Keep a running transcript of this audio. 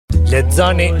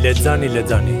Lexani.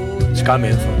 Çka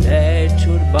më thon? E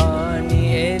qurbani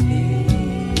e di.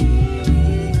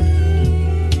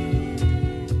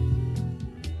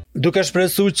 Duke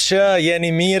shpresu që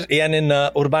jeni mirë, jeni në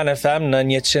Urban FM në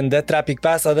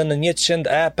 103.5 edhe në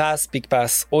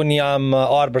 105.5. Unë jam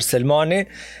Arbër Selmani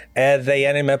edhe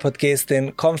jeni me podcastin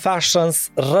Confessions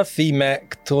rrëfime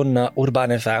këtu në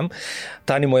Urban FM.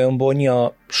 Tani më jënë bo një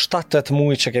 7-8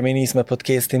 muaj që kemi nisë me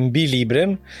podcastin mbi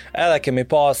librin, edhe kemi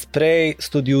pas prej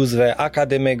studiusve,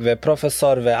 akademikve,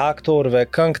 profesorve, aktorve,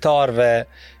 këngëtarve,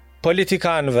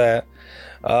 politikanve,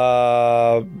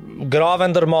 grave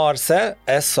ndërmarrëse,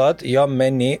 e sot jam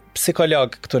me një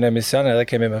psikolog këtu në emision edhe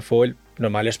kemi me fol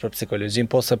normalisht për psikologjinë,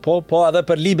 po edhe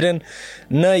për librin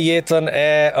Në jetën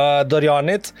e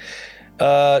Dorjanit.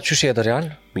 Qysh je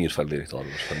Dorjan? Mirë, falënderit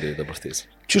e përftesë.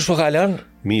 Qysh po kalon?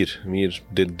 Mirë,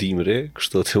 det dimri,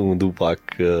 kështu të mundu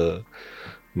pak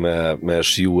me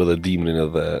shiu edhe dimrin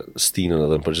edhe stinën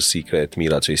edhe në përgjithësi krejt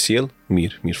mira që i sjell.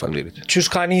 Mirë, falënderit. Qysh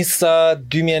ka nisë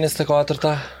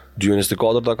 2024-ta?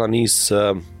 2024 ka nisë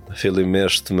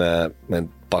fillimisht me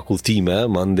pakulltime,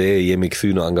 mande jemi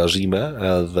kthy në angazhime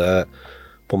edhe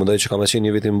po mendoj që ka me qenë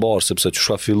një vit i mbarë, sepse që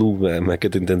shka fillu me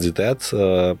këtë intensitet,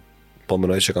 po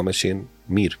mendoj që ka me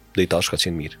qenë mirë, dhe i tash ka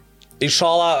qenë mirë.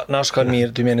 Inshallah na shkon mirë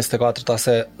 2024-ta,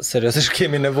 se seriozisht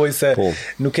kemi nevojë se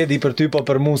nuk e di për ty, po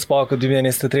për mua s'paku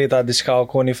 2023-ta diçka o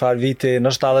koni far viti,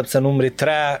 nështë edhe pse numri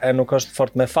 3 e nuk është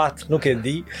fort me fat, nuk e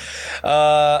di.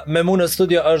 Me mu në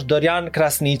studio është Dorjan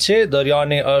Krasniqi.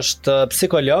 Dorjani është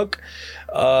psikolog,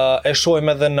 e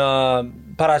shohim edhe në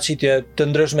paraqitje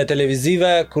të ndryshme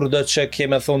televizive, kur do që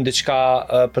kemi thonë diçka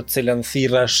për të cilën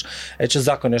thirresh e që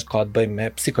zakonisht ka të bëjmë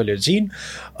me psikologjinë.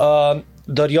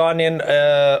 Dorjanin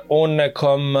unë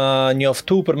kom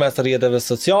njoftu përmes rrjeteve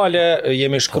sociale,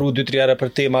 jemi shkruar 2-3 herë për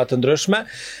tema të ndryshme,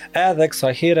 edhe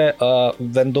kësaj here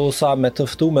vendosa me të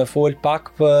ftu me fol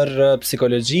pak për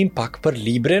psikologjinë, pak për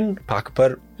librin, pak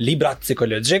për librat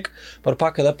psikologjik, por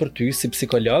pak edhe për ty si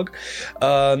psikolog.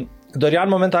 Dorjan,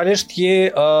 momentalisht je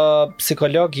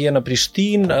psikolog, je në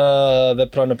Prishtinë,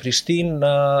 vepron në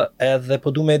Prishtinë, edhe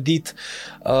po du me ditë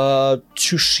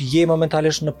qysh je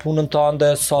momentalisht në punën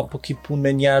tënde, sa po ki punë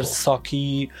me njerëz, sa ki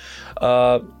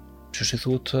qysh i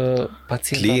thut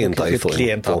pacienta,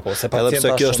 klienta, po. Edhe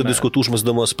pse kjo është e diskutueshme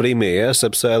sidomos prej meje,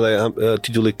 sepse edhe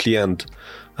titulli klient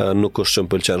nuk është që më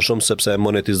pëlqen shumë, sepse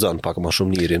monetizon pak më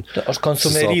shumë njërin. Është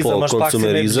konsumerizëm, është pak si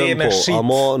me bleme shit.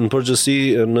 Ama në përgjithësi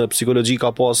në psikologji ka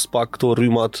pas pak këto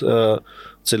rrymat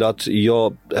cilat jo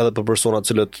edhe për persona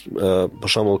cilët për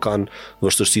shembull kanë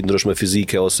vështirësi ndryshme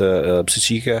fizike ose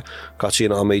psiqike, ka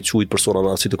qenë me i quajt persona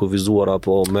me aftësi të kufizuara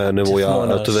apo me nevoja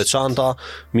të veçanta.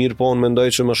 Mirë, po unë mendoj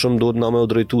që më shumë duhet na me u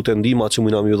drejtu te ndihmat që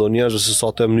mund na më dhon njerëz se sa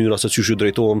te mënyra se çysh ju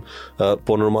drejtohem,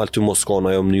 po normal ty mos ka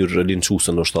ajo mënyrë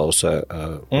linçuese ndoshta ose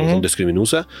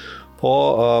diskriminuese. Po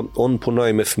unë punoj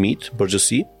me fëmijë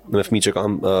përgjithësi, me fëmijë që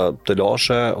kanë të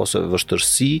lashe ose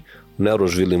vështirësi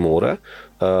neurozhvillimore,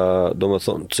 do me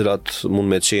thonë, cilat mund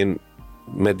me qenë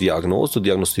me diagnozë, të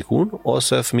diagnostikun,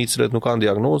 ose fëmijë cilat nuk kanë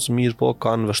diagnozë, mirë po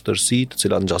kanë vështirësi të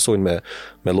cilat ngjasojnë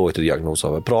me llojet e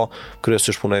diagnozave. Pra,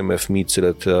 kryesisht punoj me fëmijë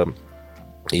cilat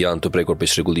janë të prekur për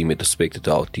rregullimit të spektrit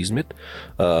të autizmit,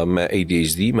 me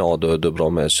ADHD, me ADHD, pra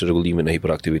me rregullimin e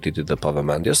hiperaktivitetit dhe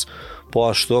pavëmendjes, po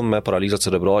ashtu me paraliza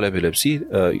cerebrale, epilepsi,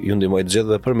 ju ndihmoj të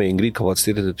gjithëve për me ngrit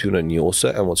kapacitetet e tyre njohëse,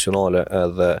 emocionale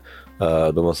edhe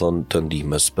do me thonë të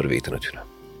ndihmës për veten e tyre.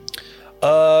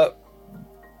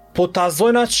 Po ta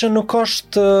zojna që nuk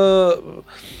është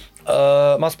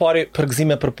mas pari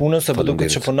përgëzime për punën, se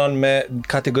duket që punon me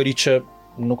kategori që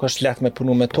nuk është lehtë me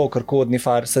punu me to, kërkohet një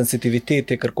farë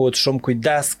sensitiviteti, kërkohet shumë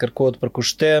kujdes, kërkohet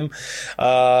përkushtim,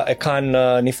 e kanë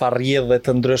një farë rrjedhje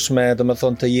të ndryshme, do me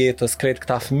thonë të jetës, krejt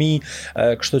këta fëmijë,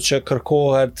 kështu që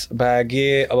kërkohet BG,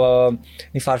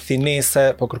 një farë finese,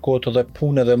 po kërkohet edhe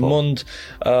punë edhe mund,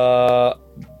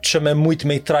 që me mujt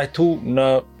me i trajtu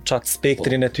në qatë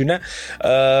spektrin e tyne.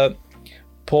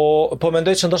 Po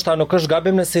mendoj që ndoshta nuk është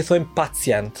gabim nëse i thojmë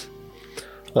pacient.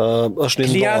 Është një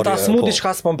ndarje. Klient as mu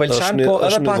diçka s'po m'pëlqen, po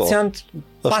edhe pacient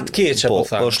pat keqe, po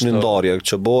them. Është një ndarje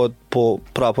që bëhet, po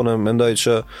prapë ne mendoj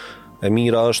që e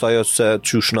mira është ajo se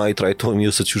çysh na i trajtojmë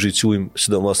ju se çysh i quajmë,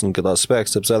 sidomos në këtë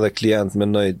aspekt, sepse edhe klient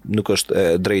mendoj nuk është e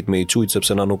drejtë me i quajt,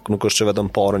 sepse na nuk është që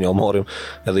vetëm parën ja marrim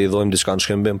edhe i dhojmë diçka në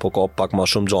shkëmbim, po ka pak më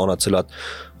shumë gjëra të cilat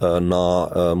na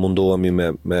mundohemi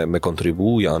me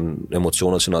kontribu, janë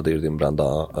emocionet që na derdhin brenda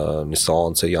një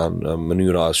seance, janë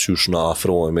mënyra çysh na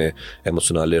afrohemi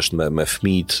emocionalisht me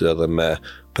fëmijët edhe me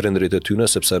prindrit e tyre,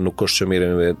 sepse nuk është që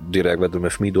merremi direkt vetëm me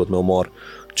fëmijë, duhet me u marr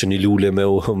që një lule me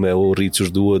u rrit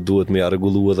ç'është duhet me ja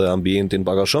rregullu edhe ambientin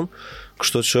pak a shumë.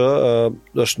 Kështu që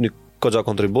është një goxha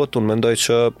kontribut, unë mendoj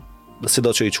që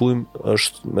sido që i quajmë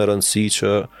është me rëndësi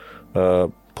që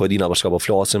po e dina për çka po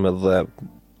flasim edhe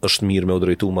është mirë me u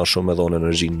drejtu ma shumë me dhonë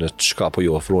energjinë në çka po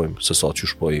ju ofrojmë se sa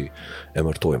qysh po i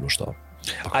emërtojmë është.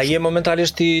 A je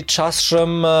momentalisht i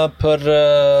qasshëm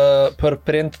për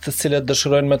prind të cilët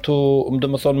dëshirojnë me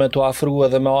tu afru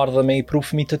edhe me ardhe me i pru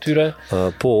fëmijët e tyre?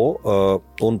 Po,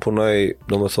 unë punoj,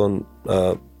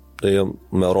 jam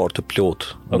me orar të plot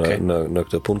në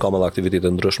këtë punë, kam edhe aktivitete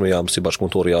ndryshme, jam si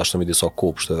bashkëpunëtor i jashtëm i disa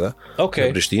kopshteve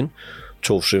në Prishtinë,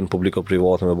 qofshin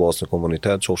publiko-private me bazë në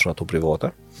komunitet, qofshin ato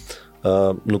private.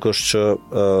 Nuk është që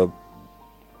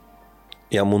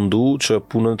jam mundu që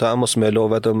punën të mos me lo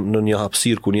vetëm në një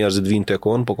hapësirë ku njerëzit vinë tek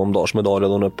unë, po kom dash me dalë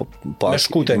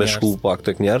edhe me shku pak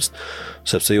tek njerëz,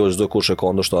 sepse jo çdo kush e ka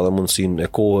ndoshta edhe mundësinë e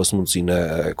kohës, mundësinë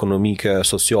ekonomike,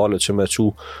 sociale që me çu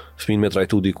fëmin me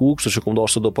trajtu diku, kështu që kom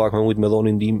dash do pak me mujt me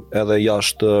dhoni ndihmë edhe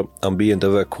jashtë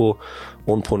ambienteve ku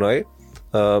unë punoj.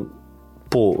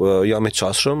 Po, jam i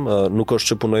qasshëm, nuk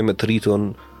është që punoj me të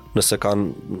rritën nëse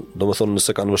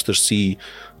kanë vështirësi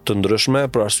të ndryshme,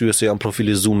 për arsye se janë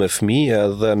profilizuar me fëmijë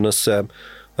edhe nëse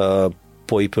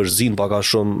po i përzin pak a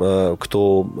shumë këto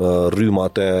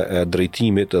rrymat e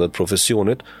drejtimit edhe të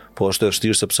profesionit, po është e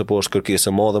vështirë sepse po është kërkesë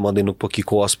e madhe, madje nuk po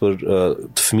kiko as për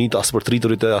të fëmijët, as për të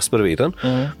rriturit e as për veten.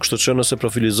 Kështu që nëse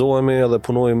profilizohemi edhe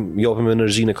punojmë, japim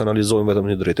energjinë e kanalizojmë vetëm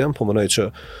në një drejtim, po mendoj që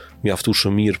mjaftu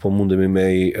shumë mirë po mundemi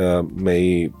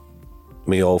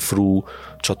me ja ofru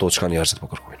çato çka njerëzit po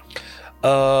kërkojnë.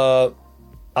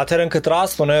 Atëherë në këtë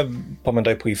rast, unë po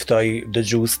mendoj po i ftoj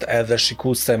dëgjues edhe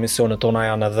shikues se emisionet tona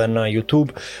janë edhe në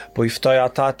YouTube, po i ftoj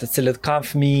ata të cilët kanë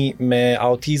fëmijë me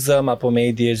autizëm apo me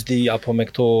ADHD apo me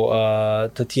këto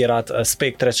të tjerat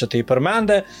spektre që të i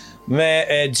përmende,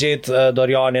 me gjetë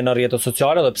Dorjanin në rrjetet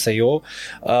sociale dhe pse jo,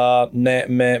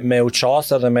 me u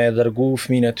qasë edhe me dërgu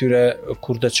fëmijën e tyre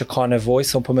kur dhe që ka nevojë,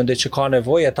 se unë po mendoj që ka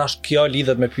nevojë, e tash kjo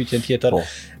lidhet me pyetjen tjetër.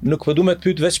 Nuk po du me të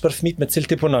pyet veç për fëmijët me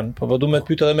cilë ti punon, po du me të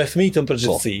pyet edhe me fëmijët në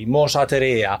përgjithësi, moshat e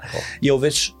reja, jo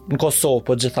veç në Kosovë,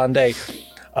 po gjithandej.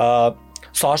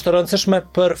 Sa është rëndësishme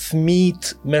për fëmijët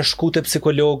me shku te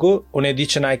psikologu, unë e di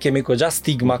që na kemi goxha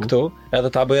stigma këtu,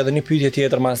 edhe ta bëj edhe një pyetje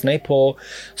tjetër mas nej, po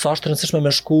sa është rëndësishme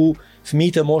me shku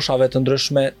fëmijët e moshave të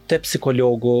ndryshme te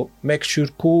psikologu, me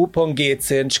kqyr ku po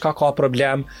ngecin, çka ka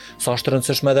problem, sa është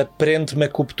rëndësishme edhe prind me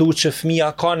kuptu që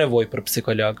fëmia ka nevojë për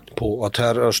psikolog. Po,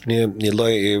 atëherë është një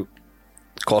lloj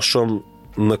ka shumë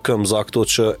në këmbë ato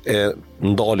që e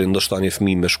ndalin ndoshta një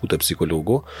fëmijë me shku te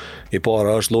psikologu. E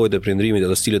para është llojet e prindrimit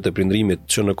edhe stilet e prindrimit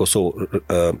që në Kosovë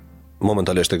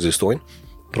momentalisht ekzistojnë.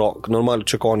 Pra, normal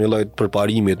që ka një lloj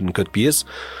përparimit në këtë pjesë,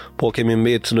 po kemi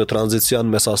mbet në tranzicion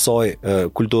mes asaj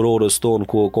kulturorës tonë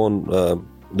ku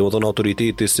kanë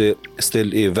autoriteti si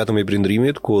stil i vetëm i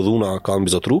prindrimit, ku dhuna ka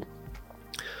mbizotru,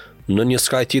 në një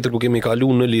skaj tjetër ku kemi kalu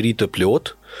në liri të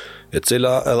plot, e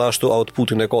cila edhe ashtu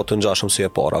outputin e ka të ngjashëm si e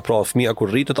para. Pra, fëmia kur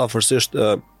rritet afërsisht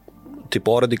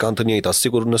tiparet i kanë të njëjta,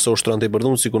 sikur nëse ushtron tepër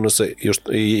dhunë, sikur nëse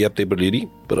i jep tepër liri,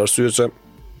 për arsye se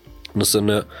nëse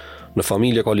në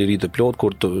familje ka liri të plot,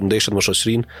 kur të ndeshet me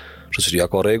shoqëria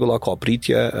ka rregulla, ka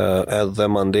pritje, edhe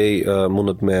mandej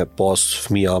mundet me pas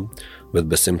fëmia me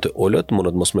besim të ulët,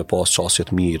 mundet mos me pas çësje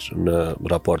të mirë në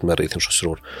raport me rrethin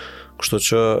shoqëror. Kështu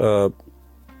që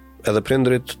edhe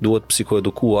prindrit duhet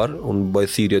psikoedukuar, unë bëj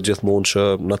thirrje gjithmonë që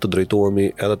na të drejtohemi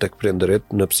edhe tek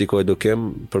prindrit në psikoedukim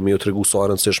për me ju tregu sa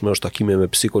e rëndësishme është takimi me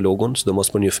psikologun,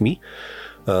 sidomos për një fëmijë,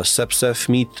 sepse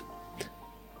fëmijët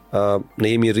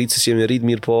ne jemi rritë si jemi rritë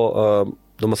mirë, po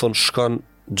domethënë shkon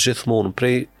gjithmonë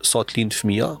prej sa të lind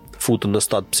fëmia, futën në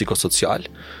stad psikosocial,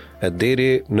 e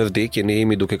deri në vdekje ne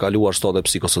jemi duke kaluar stade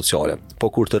psikosociale. Po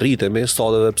kur të rritemi,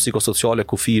 stadeve psikosociale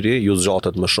kufiri ju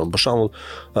zgjatet më shumë. Për shembull,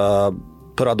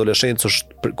 për adoleshencë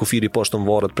është kufiri poshtë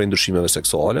varet prej ndryshimeve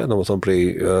seksuale, domethënë prej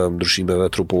ndryshimeve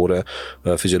trupore,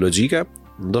 fiziologjike,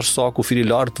 ndërsa kufiri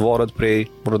lart varet prej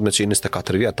mundet me qenë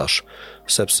 24 vjetash,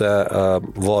 sepse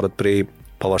varet prej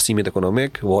pavarësimit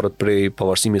ekonomik, varet prej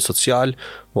pavarësimit social,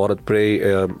 varet prej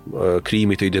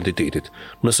krijimit të identitetit.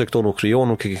 Nëse këto nuk krijon,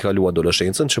 nuk e ke kaluar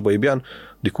adoleshencën, që po i bën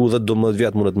diku 10-12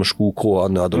 vjet mundet më shku koha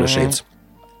në adoleshencë.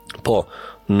 Po,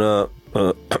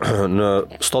 në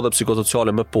stade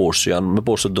psikosociale më poshtë, që janë më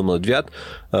poshtë 12 vjet,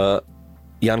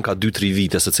 janë ka 2-3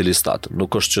 vite se cili stat.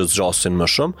 Nuk është që zgjasin më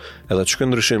shumë, edhe që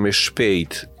ndryshim i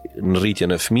shpejt në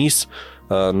rritjen e fëmisë,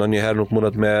 në njëherë nuk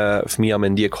mundet me fëmia me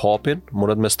ndjek hapin,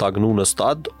 mundet me stagnu në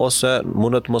stad, ose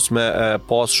mundet mos me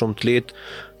pas shumë të lehtë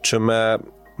që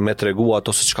me tregu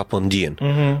ato se çka po ndjen.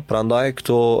 Prandaj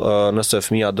këto nëse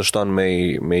fëmia dështon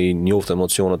me i njoft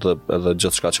emocionet edhe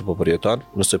gjithçka që po përjeton,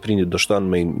 nëse prindi dështon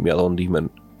me ia dhënë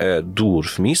ndihmën e dur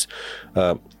fëmisë,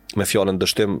 me fjalën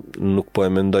dështim nuk po e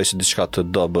mendoj se diçka të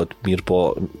dobët, mirë po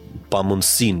pa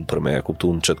mundësinë për me e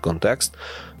kuptuar në çet kontekst.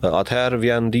 Atëherë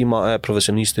vjen ndihma e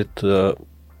profesionistit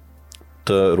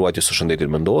të ruajtjes së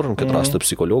shëndetit mendor, në këtë rast të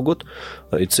psikologut,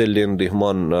 i cili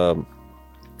ndihmon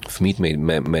fëmijët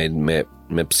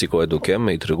me psikoedukim,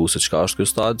 me i tregu se çka është ky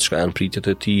stad, çka janë pritjet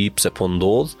e tij, pse po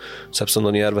ndodh, sepse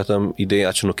ndonjëherë vetëm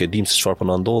ideja që nuk e dim se çfarë po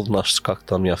na ndodh na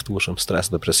shkakton mjaftueshëm stres,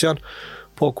 depresion,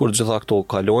 po kur gjitha këto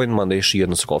kalojnë, mandej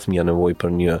shihet nëse ka fëmia nevojë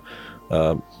për një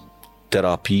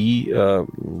terapi,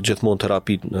 gjithmonë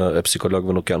terapi e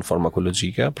psikologëve nuk janë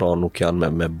farmakologjike, pra nuk janë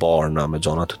me barna, me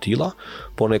gjana të tilla,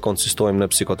 po ne konsistojmë në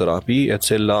psikoterapi, e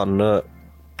cila në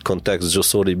kontekst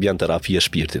gjësor i bjen terapi e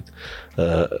shpirtit,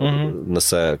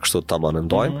 nëse kështu ta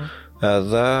mendojmë,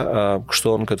 edhe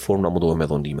kështu në këtë formë na mundohem me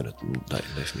dhondimin ndaj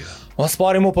fëmijëve. Mos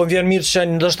pari mu po vjen mirë që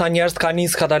ndoshta njerëz ka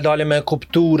nis ka dalë me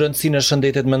kuptu rëndësinë e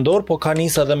shëndetit mendor, po ka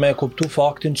nis edhe me kuptu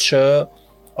faktin që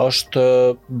është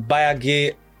bajagi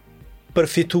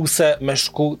përfituese me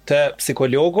shku te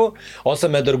psikologu ose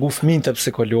me dërgu fëmijën te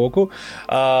psikologu,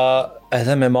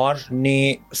 edhe me marrë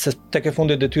se tek e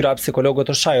fundit detyra e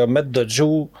psikologut është ajo, me dëgju,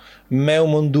 me u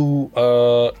mundu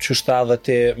qyshta edhe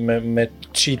ti me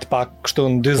qit pak kështu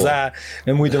në dyze,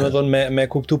 me mujtë me thonë me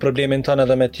kuptu problemin tënë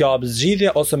edhe me t'jap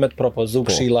zgjidhje ose me t'propozu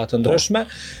këshilla të ndryshme.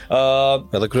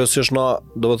 Edhe kryesisht na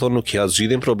do të thonë nuk ja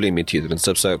zgjidhin problemin tjetrin,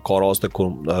 sepse ka raste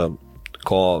kur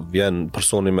vjen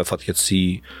personi me fatkeqësi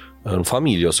në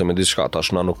familje ose me diçka,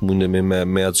 tash na nuk mundemi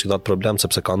me atë citat problem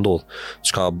sepse ka ndodhur.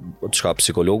 Çka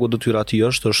psikologu detyra e tij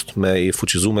është me i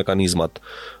fuqizu mekanizmat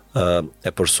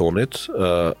e personit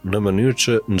në mënyrë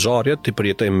që ngjarjet të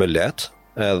përjetojnë më lehtë,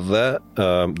 edhe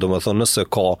domethënë nëse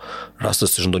ka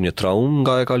rastësisht ndonjë traumë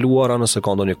nga e kaluara, nëse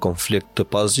ka ndonjë konflikt të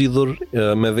pazgjidhur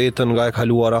me veten nga e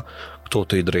kaluara, këto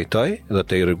të i drejtoj dhe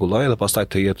të i rregulloj dhe pastaj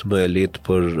të jetë më e lehtë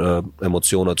për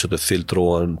emocionet që të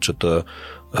filtrohen, që të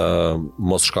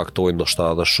mos shkaktojnë ndoshta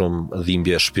edhe shumë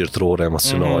dhimbje shpirtërore,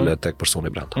 emocionale tek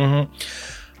personi brenda.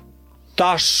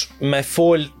 Tash me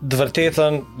fol të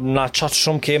vërtetën na qatë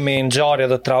shumë kemi ngjarje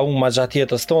dhe trauma gjatë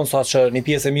jetës tonë, sa që një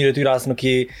pjesë e mirë e tyre as nuk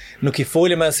i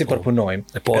folim e si përpunojmë.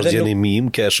 E po është gjeni mim,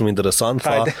 ke shumë interesant,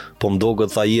 po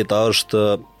mdoget tha jeta është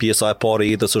pjesa e parë e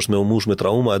jetës është me umush me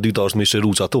trauma, e dyta është me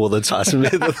shiruç ato dhe çasëm.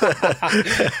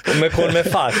 Me kon me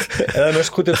fat, edhe me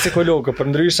shku te psikologë,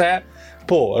 për ndryshe,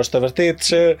 po, është e vërtet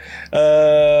që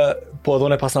po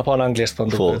dhone pas na pa në anglisht,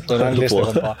 në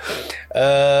anglisht pa.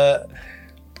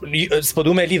 S'po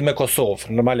du me lidh me Kosovë,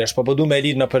 normalisht, po du me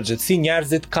lidh në përgjithësi,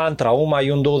 njerëzit kanë trauma,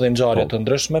 ju ndodhin ngjarje të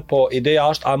ndryshme, po ideja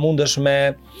është a mundesh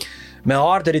me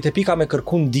ardhur deri te pika me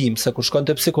kërku ndihmë, se kur shkon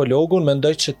te psikologun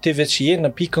mendoj që ti veç je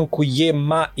në pikën ku je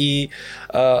ma i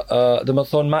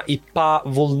ma i pa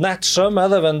vullnetshëm,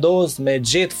 edhe vendos me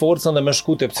gjet forcën dhe me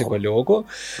shku te psikologu,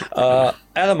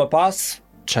 edhe më pas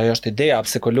që ajo është ideja,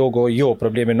 psikologu jo,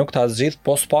 problemi nuk ta zgjidh,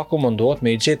 po s'paku mundohet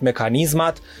me i gjetë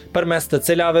mekanizmat përmes të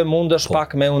cilave mundesh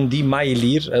pak me undi ma i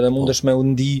lirë, edhe mundesh me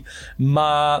undi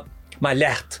ma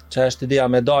lehtë, që është ideja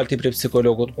me dalë ti prej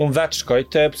psikologut. Unë vetë shkoj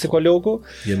te psikologu,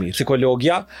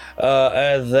 psikologja,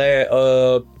 edhe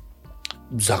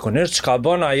zakonisht çka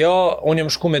bën ajo, unë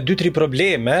jam shku me 2-3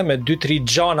 probleme, me 2-3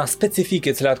 gjana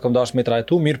specifike cilat kam dash me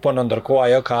trajtu, mirë po në ndërkohë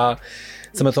ajo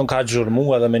se me thonë ka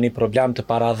gjurmu edhe me një problem të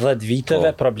para 10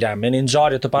 viteve, me një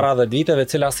ngjarje të para 10 viteve,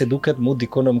 cila si duket mu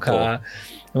dikun më ka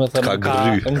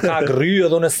gry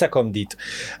edhe unë se kom ditë.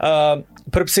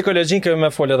 Për psikologjin kemi me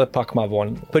folë edhe pak ma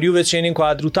vonë. Për juve që jeni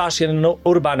kuadru tash jeni në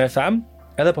Urban FM,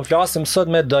 edhe po flasim sot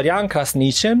me Dorjan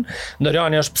Krasniqin.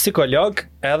 Dorjani është psikolog,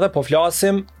 edhe po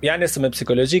flasim, janë se me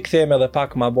psikologji, kthehemi edhe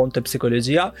pak ma vonë te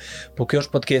psikologjia, po kjo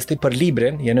është podcasti për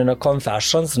librin, jeni në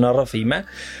Confessions, në rrëfime.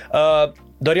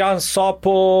 Dorjan, sa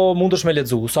po mundesh me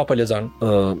lexu, sa po lexon?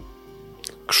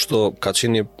 Kështu ka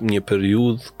qenë një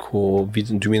periudhë ku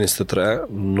vitin 2023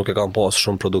 nuk e kam pas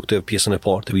shumë produktiv pjesën e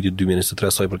parë të vitit 2023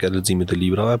 sa i përket leximit të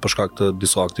librave për shkak të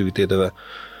disa aktiviteteve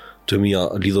të mia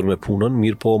lidhur me punën,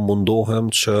 mirë po mundohem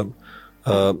që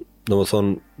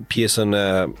domethënë pjesën e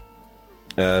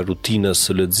rutinës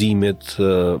së leximit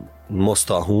mos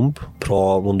ta humb,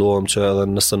 pra mundohem që edhe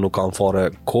nëse nuk kam fare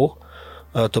kohë,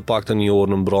 të paktën një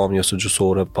orë në mbrëmje ose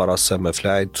gjysore para se me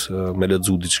flajt, me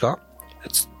lexu diçka.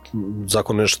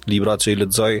 Zakonisht librat që i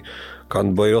lexoj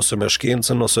kanë bëj ose me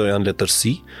shkencën ose janë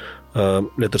letërsi.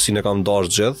 Letërsinë e kam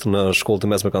dashur gjithë, në shkollë të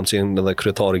mesme kam qenë edhe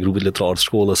kryetari i grupit letrar të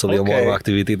shkollës, edhe jam marrë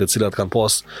aktivitete të cilat kanë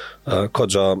pas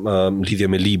kogja lidhje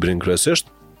me librin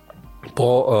kryesisht.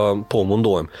 Po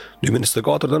mundohem.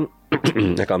 2024-ën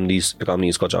e kam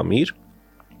nis kogja mirë.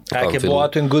 A ke po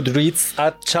aty në Goodreads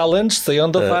atë challenge, se jo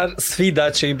ndo farë sfida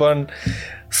që i bën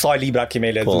sa libra kemi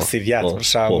lexuar si vjet për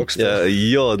shembull kështu.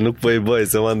 Jo, nuk po i bëj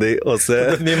se mandej ose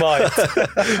Një maj.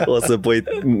 ose po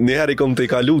një herë i kom të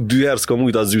kalu, 2 herë s'kom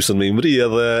ujta gjysën me imri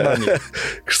edhe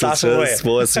kështu që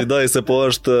po e sfidoj se po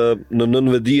është në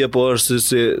nënvedije po është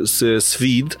si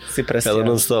sfid, si presion. edhe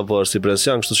non-stop po është si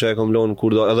presion, kështu që e kom lënë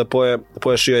kur do, edhe po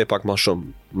e shijoj pak më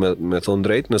shumë me thon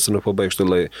drejt, nëse nuk po bëj kështu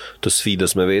lloj të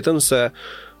sfidës me veten se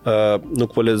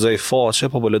nuk po lexoj faqe,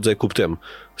 po lexoj kuptim.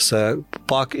 Se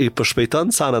pak i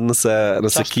përshpejton sanat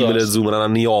nëse ki me lexuar në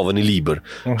një javë një libër.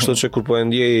 Kështu që kur po e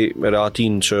ndjej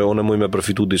reatin që unë muj me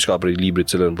përfitu diçka prej librit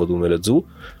cilën po du me lexu,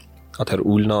 atëherë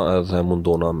ulna edhe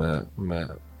mundona me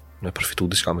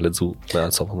përfitu diçka me lexu me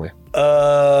atë sa po muj.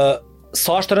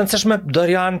 Sa është rëndësishme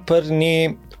Dorjan për një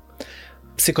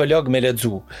psikolog me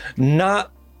lexu?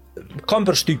 Kam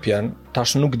përshtypjen,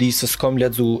 tash nuk di se s'kam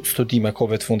lexu studime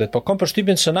kohëve të fundit, po kam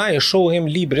përshtypjen që na e shohim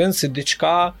librin si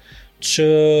diçka që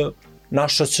na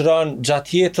shoqëron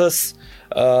gjatë jetës,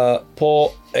 po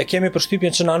e kemi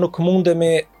përshtypjen që na nuk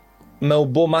mundemi me u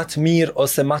bo ma të mirë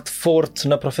ose ma të fort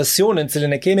në profesionin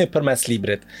cilin e kemi përmes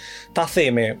librit. Ta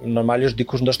themi, normalisht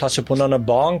dikush ndoshta që punon në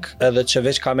bank, edhe që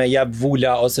veç ka me jep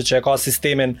vula ose që e ka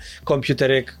sistemin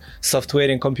kompjuterik,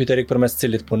 softwarein kompjuterik përmes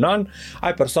cilit punon,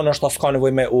 ai person është s'ka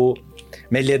nevojë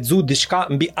me lexu diçka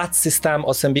mbi atë sistem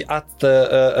ose mbi atë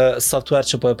software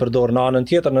që po e përdor. Në anën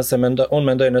tjetër, unë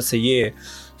mendoj nëse je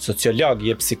sociolog,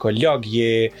 je psikolog,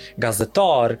 je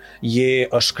gazetar, je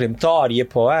shkrimtar, je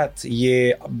poet,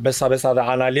 je besa dhe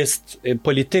analist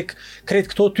politik,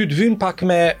 krejt këto ty të vynë pak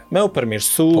me u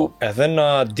përmirësu edhe në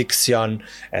diksion,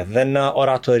 edhe në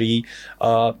oratori.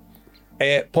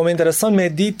 Po më intereson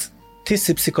me ditë ti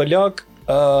si psikolog,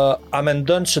 a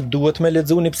mendon që duhet me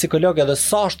lexu një psikolog edhe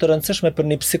sa është rëndësishme për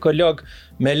një psikolog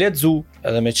me lexu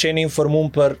edhe me qenë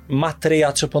informuar për ma të reja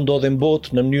që po ndodhin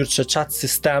botë në mënyrë që qatë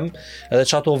sistem edhe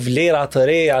qato vlera të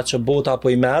reja që bota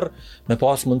po i merr me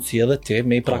pas mundësi edhe ti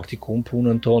me i praktikum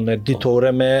punën tonë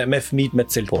ditore me fëmijët me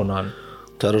cilë punon.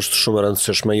 Tërë është shumë e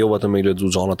rëndësishme jo vetëm me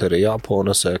lexu gjanat e reja, po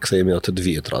nëse kthehemi atë të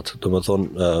vjetrat. Do të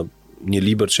thonë një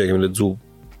libër që e kemi lexu,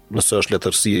 nëse është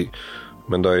letërsi,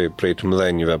 mendoj prej të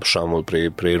mëdhenjve, për shembull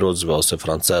prej rusëve ose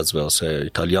francezëve ose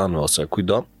italianëve ose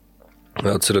kujdo,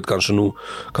 të cilët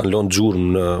kanë lënë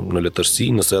gjurmë në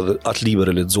letërsi, nëse edhe atë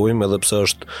libër e lexojmë, edhe pse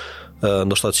është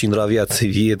ndoshta 100 vjet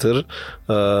i vjetër,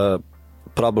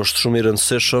 prapë është shumë i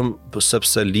rëndësishëm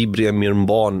sepse libri e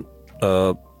mirëmban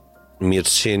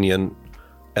mirëqenien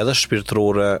edhe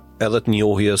shpirtërore, edhe të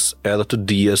njohjes, edhe të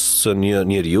dijes së një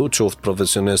njeriu, qoftë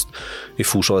profesionist i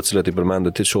fushave të cilët i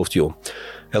përmendet ti, qoftë jo.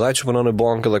 Edhe ai që punon në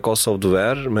bankë dhe ka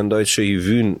software, mendoj që i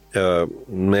vyn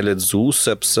me lexu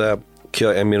sepse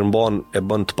kjo e mirëmban e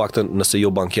bën të paktën nëse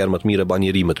jo bankier më të mirë e ban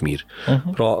njeri më të mirë.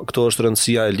 Pra këto është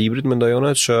rëndësia e librit, mendoj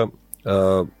unë që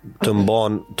të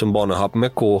mban në hap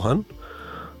me kohën,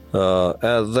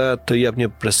 edhe të jep një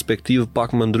perspektivë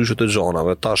pak më ndryshe të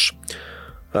gjanave. Tash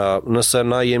nëse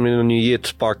na jemi në një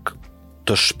jetë pak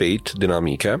të shpejt,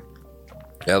 dinamike,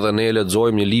 edhe ne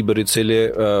lexojmë një libër i cili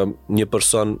një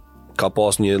person ka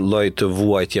pas një lloj të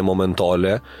vuajtje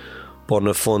momentale, por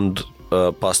në fund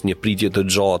pas një pritje të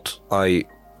gjatë ai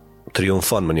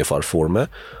triumfon me një farë forme,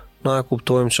 na e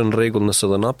kuptojmë që në rregull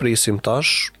nëse dhe na presim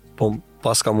tash, po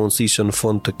pas ka mundësi që në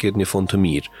fund të ketë një fund të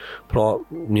mirë. Pra,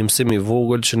 një mësim i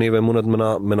vogël që neve mundet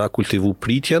me na kultivu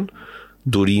pritjen,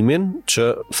 durimin, që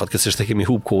fatkeqësisht e kemi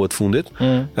hub kohët fundit,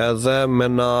 edhe me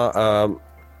na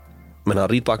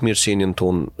rrit pak mirëqenien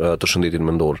tonë të shëndetit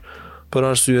mendor. Për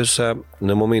arsye se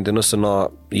në momentin nëse na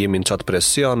jemi në qatë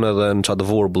presion edhe në qatë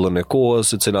vorbullën e kohës,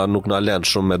 e cila nuk na lën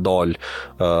shumë me dal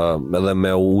edhe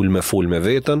me ul me fol me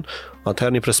veten,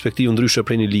 atëherë një perspektivë ndryshe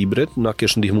prej një librit na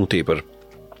kesh ndihmu tepër.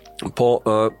 Po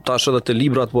tash edhe te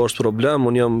librat po është problem,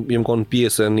 unë jam kon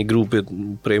pjesë e një grupit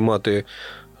prej mati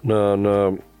në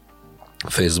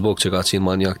Facebook që ka qenë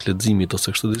maniak të leximit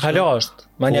ose kështu diçka. Halo është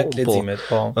maniak të leximit,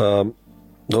 po.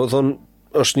 Do të thonë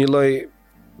është një lloj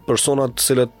personat të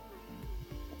cilët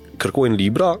kërkojnë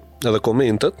libra edhe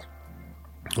komentet.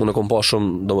 Unë kom pa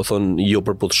shumë, do të thonë, jo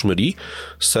për potshmëri,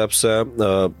 sepse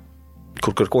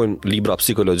kur kërkojnë libra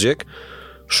psikologjik,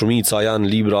 shumica janë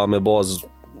libra me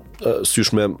bazë sysh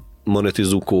me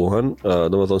monetizu kohën,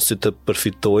 do të thonë si të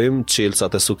përfitojmë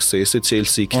çelësat e suksesit,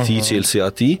 çelësi i këtij, çelësi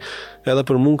ati, edhe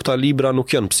për mua këta libra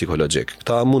nuk janë psikologjik.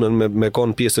 Këta mundën me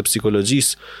kon pjesë e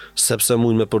psikologjisë sepse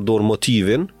mund me përdor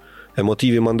motivin. E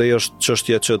motivi mandej është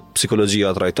çështja që psikologjia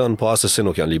trajton, po asesi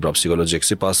nuk janë libra psikologjik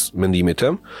sipas mendimit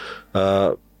tim,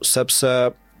 sepse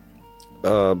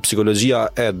psikologjia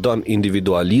e don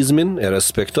individualizmin, e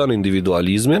respekton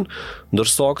individualizmin,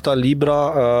 ndërsa këta libra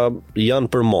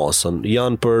janë për masën,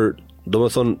 janë për,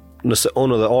 domethënë, nëse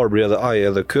unë dhe arbri edhe ai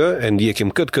edhe kë e ndjekim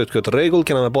këtë rregull,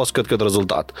 kena me pas këtë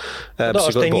rezultat.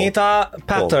 Është e njëjta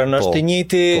pattern, është e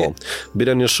njëjti.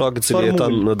 Bile një shok i cili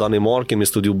jeton në Danimark, kemi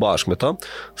studiu bashkë me ta,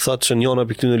 thotë që njëra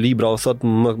prej këtyre librave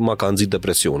thotë ma ka nxit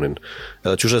depresionin.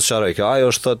 Edhe çush e sqaroj që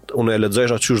ajo është thotë unë e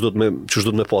lexojsha çush do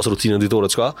të me pas rutinën ditore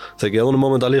çka, se që unë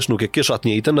momentalisht nuk e kisha atë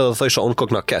njëjtën edhe thosha unë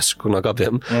kokna kesh, kokna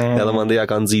kapim. Edhe mandej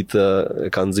ka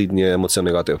nxit një emocion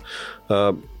negativ.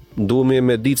 Duhemi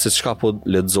me ditë se çka po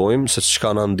lexojmë, se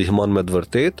çka na ndihmon me të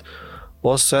vërtet,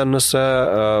 ose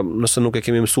nëse nuk e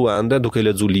kemi mësuar ende, duke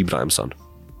lexuar libra e mëson.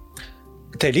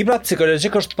 Te libra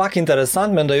psikologjik është pak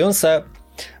interesant, mendoj unë se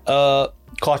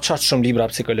ka qatë shumë libra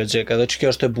psikologjik, edhe që kjo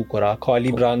është e bukura. Ka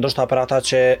libra, ndoshta për ata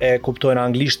që e kuptojnë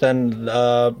anglishtën,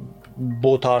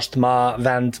 bota është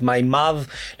vend ma i madh,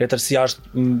 letërsia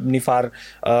është një farë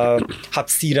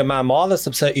hapësire ma madhe,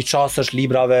 sepse i qasësh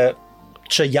librave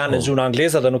që janë në gjuhën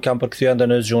angleze dhe nuk janë përkthyer ende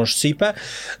në gjuhën shqipe,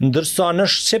 ndërsa në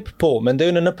shqip mendoj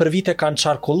në për vite kanë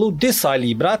qarkullu disa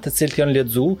libra të cilët janë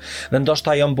lexu dhe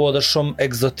ndoshta janë bërë shumë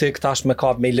egzotik tash me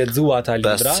kap me lexu ata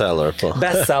libra.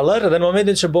 Bestseller, dhe në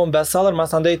momentin që bën bestseller,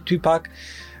 masandej ty pak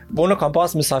unë kam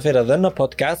pas mysafir edhe në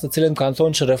podcast, të cilët më kanë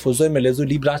thonë që refuzojnë me lexu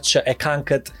libra që e kanë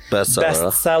këtë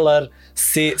bestseller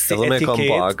si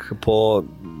etiketë.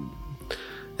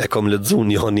 E kom lexu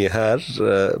një herë,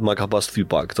 ma ka pas thy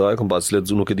pak këta, e kom pas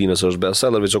lexu nuk e di nëse është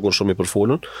bestseller, veç kur shumë i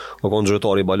përfolën, o kon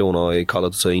drejtori i balona i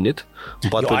kallat të Seinit.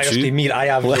 Jo, ajo është i mirë,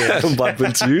 aja vlerë. M'pat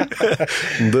pëlqy.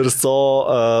 Ndërsa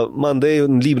mandej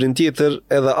në librin tjetër,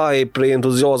 edhe ai prej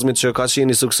entuziazmit që ka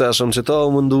qenë i suksesshëm që ta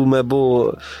mundu me bu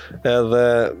edhe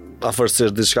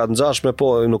afërsisht diçka të ngjashme, po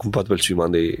nuk më pat pëlqy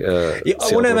mandej.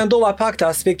 Unë e mendova pak të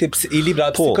aspekti i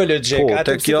libra psikologjik,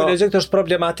 atë psikologjik është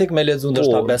problematik me lexu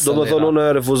ndoshta bestseller. Domethënë unë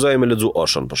refuzoj me lexu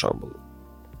Ocean për shembull.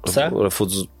 Pse?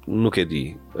 Nuk e di.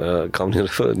 Kam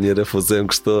një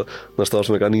refuzim kështu, ndoshta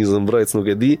është mekanizëm mbrojtës,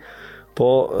 nuk e di.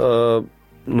 Po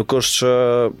nuk është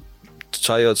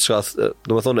që ajo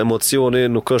domethënë emocioni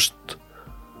nuk është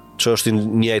që është i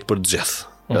njëjtë për të gjithë.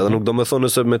 Edhe nuk do me thonë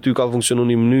nëse me ty ka funksionu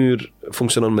një mënyrë,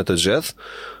 funksionon me të gjithë.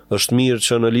 Është mirë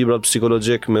që në librat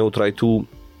psikologjik me u trajtu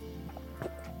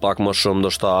pak më shumë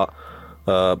ndoshta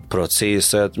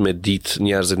proceset, me ditë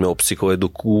njerëzit me u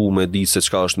psikoeduku, me ditë se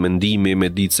çka është mendimi,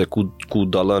 me ditë se ku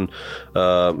dallon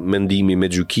mendimi me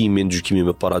gjykimin, gjykimi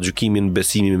me paragjykimin,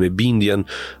 besimi me bindjen.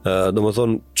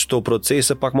 Domethënë çto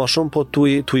procese pak më shumë, po tu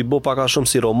i bë pak a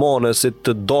shumë si romane, si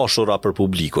të dashura për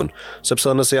publikun.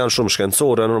 Sepse nëse janë shumë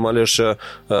shkencore, normalisht që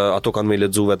ato kanë me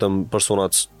lexu vetëm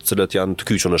personat cilët janë të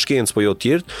kyçur në shkencë, po jo të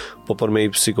tjerë, po për me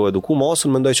i psikoeduku masën,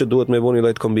 mendoj që duhet me bëni një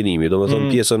lloj kombinimi. Domethënë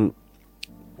pjesën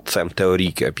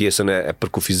teorike, pjesën e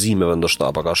përkufizimeve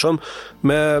ndoshta pak a shumë,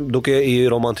 me duke i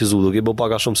romantizuar, duke i bë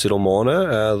pak a shumë si romane,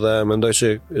 edhe mendoj që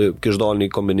kish dalë një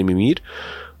kombinim i mirë.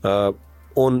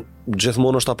 Unë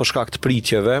gjithmonë është për shkak të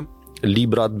pritjeve,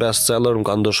 librat bestseller më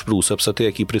kanë dëshpëruar sepse te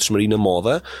e ki pritshmërinë e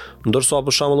madhe, ndërsa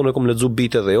për shembull unë kam lexuar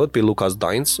Bitë dhe Jot, pe Lucas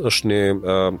Dines, është një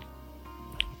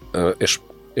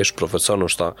është profesor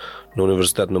ndoshta në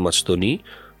universitet në Maqedoni,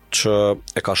 që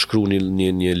e ka shkruar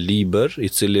një libër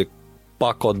i cili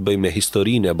pak ka të bëj me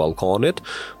historinë e Ballkanit,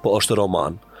 po është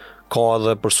roman. Ka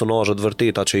edhe personazhe të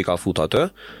vërteta që i ka fut atë,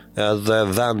 edhe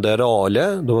vende reale,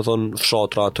 domethënë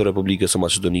fshatra të Republikës së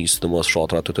Maqedonisë, domos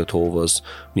fshatra të Tetovës,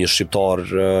 një shqiptar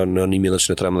në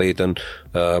 1913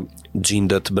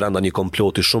 gjendet brenda një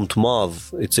komploti shumë të madh,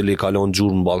 i cili kalon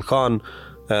gjurmë në Ballkan,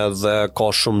 edhe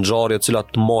ka shumë ngjarje të cilat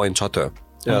të majnë çatë.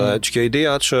 Edhe që kjo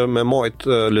ideja që me majt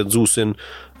lexuesin,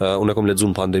 unë kam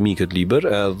lexuar në pandemi këtë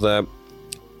libër, edhe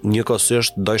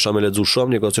njëkohësisht dojsha me lexu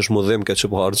shumë, njëkohësisht më dhem këtë që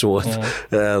po harxohet.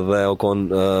 Edhe o kon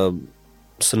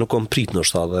se nuk kom prit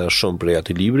ndoshta dhe shumë prej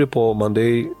atij libri, po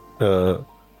mandej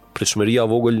pritshmëria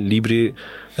vogël libri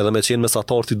edhe me qenë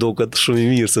mesatar ti duket shumë i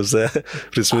mirë sepse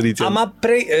pritshmëria. Ama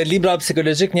prej libra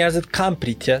psikologjik njerëzit kanë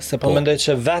pritje, se po mendoj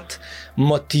që vet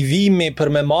motivimi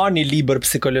për me marrë një libër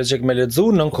psikologjik me lexu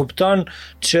nën kupton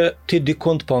që ti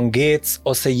dikund po ngec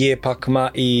ose je pak më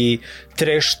i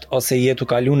tresht ose je tu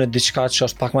kalu në diçka që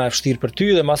është pak më e vështirë për ty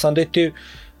dhe masandej ti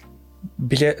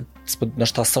bile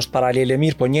nështë asë është paralele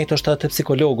mirë, po njëjtë është atë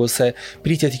psikologu, se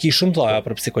pritjet i ki shumë të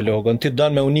për psikologun, ti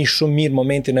dënë me uni shumë mirë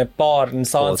momentin e parë, në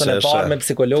seancën e parë me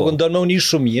psikologun, dënë me uni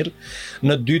shumë mirë,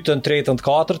 në 2-ën, 3-ën,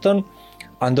 4-ën,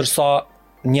 ndërsa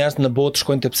njerëz në botë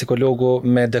shkojnë te psikologu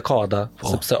me dekada,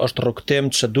 sepse është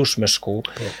rrugtim që dush me shku,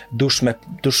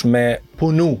 dush me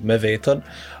punu me veten.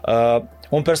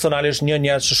 Unë personalisht një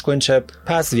njerëz që shkojnë që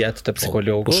 5 vjet te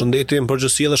psikologu. Po shëndeti në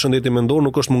përgjithësi dhe shëndeti mendor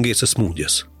nuk është mungesë e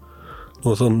smundjes.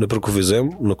 Do të thonë në përkufizim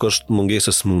nuk është mungesë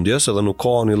e smundjes, edhe nuk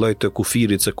ka një lloj të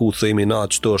kufirit se ku themi na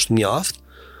çto është mjaft,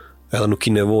 edhe nuk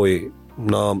ki nevojë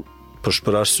na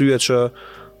për arsye që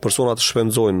personat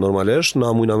shpenzojnë normalisht, na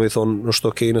mujna me thonë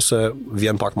është okej nëse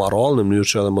vjen pak më rrallë në mënyrë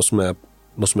që edhe mos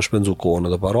me shpenzu kohën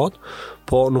edhe parat,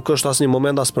 po nuk është asnjë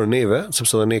moment as për neve,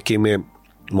 sepse edhe ne kemi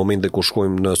momente ku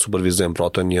shkojmë në supervizim, pra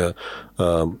të një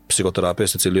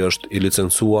psikoterapist i cili është i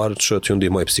licencuar që t'ju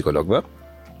ndihmoj psikologëve,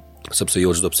 sepse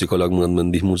jo çdo psikolog mund të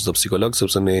ndihmojë çdo psikolog,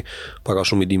 sepse ne pak a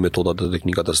shumë i dimë metodat dhe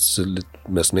teknikat e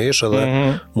mes nesh edhe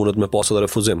mundet me pas edhe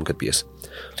refuzim në këtë pjesë.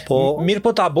 Po mirë,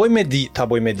 po ta bëj me dije.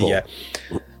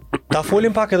 Ta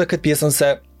folim pak edhe këtë pjesën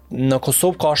se në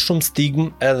Kosovë ka shumë stigmë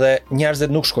edhe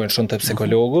njerëzit nuk shkojnë shumë te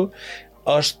psikologu.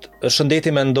 Është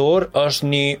shëndeti mendor, është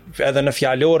edhe në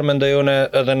fjalor mendoj unë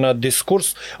edhe në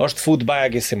diskurs, është food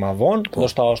bagi si ma vonë,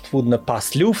 ndoshta është food në pas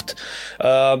luftë.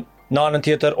 Në anën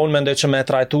tjetër, unë mendoj që me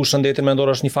trajtu shëndetin mendor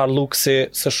është një farë luksi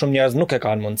se shumë njerëz nuk e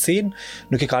kanë mundësinë,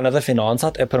 nuk i kanë edhe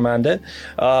financat, e përmende.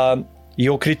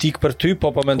 Jo kritik për ty,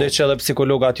 po mendoj që edhe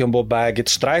psikologat janë bo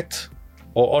bagit shtrejt,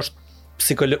 është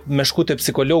me shku te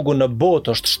psikologu në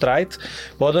botë është shtrejt,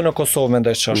 po edhe në Kosovë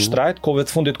mendoj që është shtrejt. Kohëve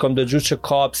të fundit kam dëgjuar që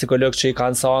ka psikolog që i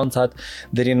kanë seancat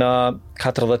deri në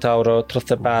 40 euro,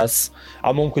 35.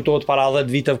 A mund kujtohet para 10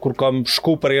 viteve kur kam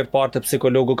shku për herë parë te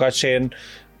psikologu ka qenë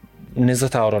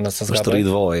 20 euro nëse s'gaboj. Është rrit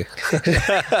vaj.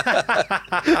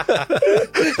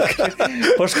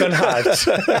 Po shkon harç.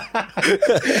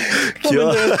 Kjo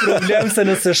është problem se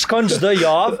nëse shkon çdo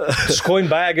javë, shkojnë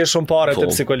bajage shumë parë te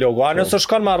psikologu. A nëse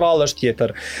shkon me rrallë është tjetër.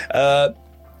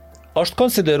 Është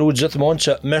konsideruar gjithmonë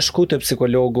që me shku te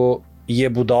psikologu je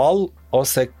budall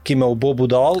ose ki me u bo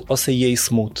budall ose je i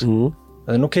smut.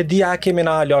 Dhe nuk e di a kemi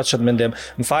na hala ç't mendim.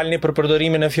 M'falni për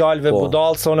përdorimin e fjalëve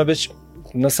budall, se unë veç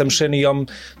nëse më sheni jam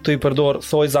të i përdor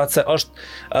thojzat se është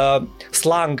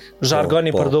slang, zhargon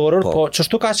i përdorur, po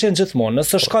çështu ka qenë gjithmonë.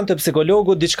 Nëse shkon te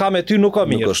psikologu, diçka me ty nuk ka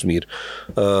mirë. Nuk është mirë.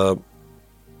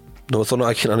 Do të thonë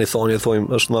a kena një thonjë, thojmë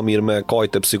është më mirë me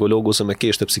kajt te psikologu se me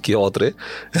kesh te psikiatri,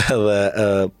 edhe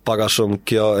pak a shumë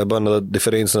kjo e bën edhe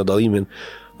diferencën e dallimin.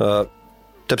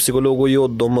 Te psikologu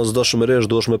jo domosdoshmërisht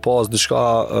duhesh me pas diçka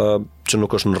që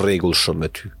nuk është në rregull shumë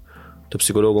me ty. Te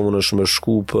psikologu mund është me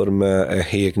shku për me e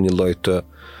hek një lloj të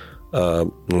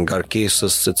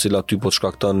ngarkesës se cila ty po të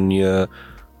shkakton një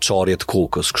qarje të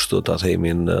kokës, kështu ta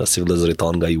themi në si vëllezërit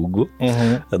tanë nga jugu.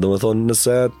 Do të thonë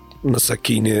nëse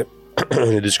keni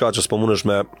diçka që s'po mundesh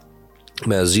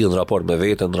me zgjidh në raport me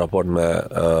veten, në raport me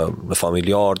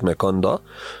familjarët, me kënda,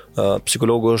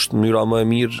 psikologu është mënyra më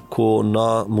e mirë ku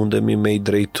na mundemi me i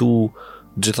drejtu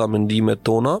gjitha mendimet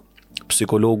tona.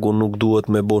 Psikologu nuk duhet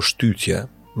me bo shtytje,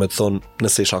 me të thonë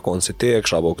nëse isha konë si te e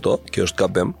kësha bo këto, kjo është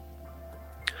gabim.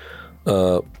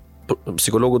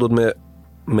 Psikologu do të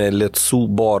me letësu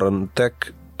barën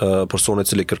tek personit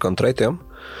cili kërkan trajtim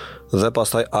dhe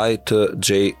pastaj aj të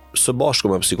gjej së bashku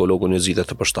me psikologu një zgjidhje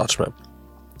të përshtatshme.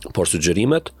 Por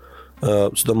sugjerimet,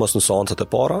 sidomos në seancat e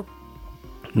para,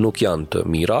 nuk janë të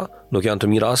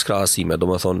mira as krahasime,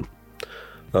 do me thonë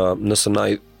nëse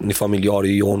një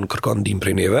familjari jonë kërkan ndihmë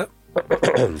prej neve,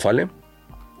 falni,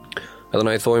 edhe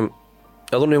na i thojmë,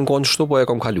 edhe unë jam konë qështu, po e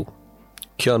kam kalu.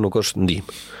 Kjo nuk është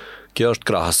ndihmë. Kjo është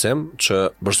krahasim që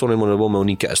personi më nëbo me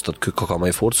unik estët, kjo ka ma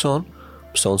i fortë se onë,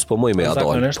 pëse unë s'po mëj me ja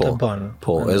dalë.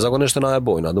 E zakonisht e na e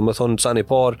bojna. Do me thonë, ca një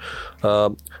parë,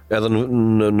 edhe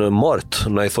në martë,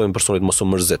 na i thojmë personit mos u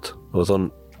mërzit. Do me thonë,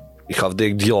 i ka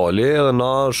vdek djali edhe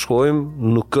na shkojmë,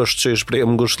 nuk është që i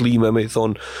shprejmë ngushlime me i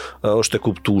thonë është e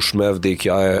kuptueshme,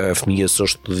 vdekja e fëmijës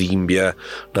është dhimbje,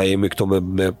 na jemi këto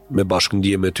me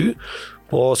bashkëndije me ty,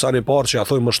 po sa një parë që ja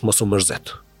thojmë është mos u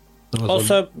mërzit.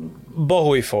 Ose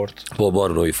bëhu i fort. Po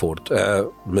bëhu i fort.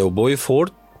 Me u bëhu i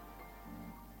fort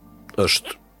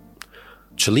është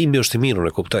qëllimi është i mirë, unë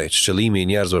e kuptoj, qëllimi i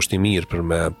njerëzve është i mirë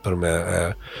për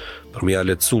me ja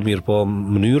lehtësu mirë, po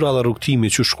mënyra dhe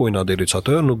rrugtimi që shkojnë deri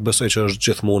çatë, nuk besoj që është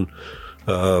gjithmonë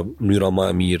mënyra më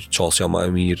e mirë, qasja më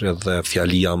e mirë edhe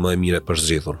fjalia më e mirë e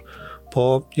përzgjedhur. Po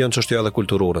janë çështje edhe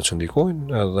kulturore që ndikojnë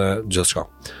edhe gjithçka.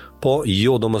 Po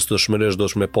jo domosdoshmërisht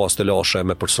dosh me pas të lashe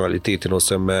me personalitetin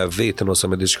ose me veten ose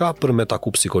me diçka për me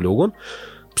taku psikologun.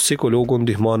 Psikologu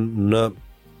ndihmon në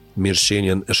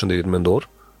mirëqenien e shëndetit mendor,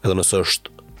 edhe nëse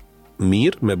është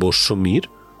mirë, me bosh shumë mirë,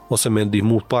 ose me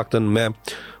ndihmu të paktën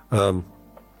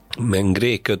me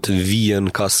ngre këtë vijen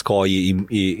kaskaji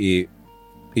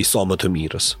i sa më të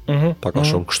mirës. Pak a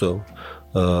shumë kështu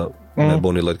me bo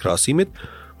një lloj krahasimit.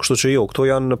 Kështu që jo, këto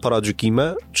janë paragjykime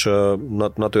që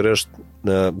natyrisht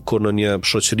kur në një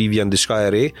shoqëri vjen diçka e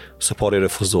re, së pari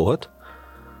refuzohet.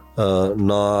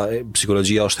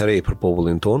 Psikologjia është e re për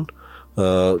popullin ton.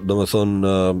 Do me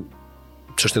thonë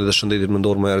çështjet e shëndetit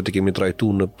mendor më herët i kemi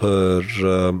trajtuar në për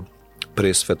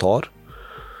pres fetar.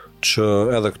 që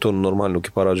edhe këtu normal nuk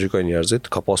I paragjykoj njerëzit,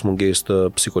 ka pas mungesë të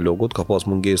psikologut, ka pas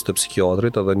mungesë të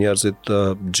psikiatrit, edhe njerëzit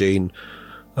gjejnë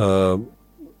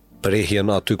prehjen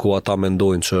aty ku ata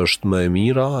mendojnë që është më e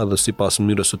mira, edhe sipas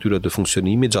mënyrës së tyre të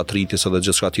funksionimit, gjatë rritjes edhe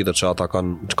gjithçka tjetër që ata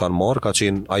kanë marrë, ka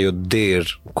qenë ajo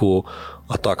derë ku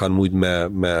ata kanë mujt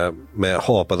me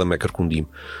hap edhe me kërkundim.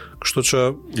 Kështu që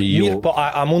Mirë, po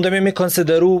a mundemi me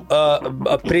konsideru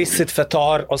presit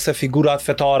fetar ose figurat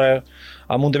fetare,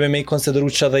 a mundemi me I konsideru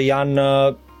që dhe janë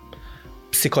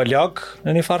psikolog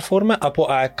në një farë forme, apo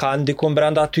a ka ndikun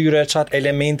brenda atyre qatë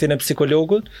elementin e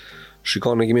psikologut?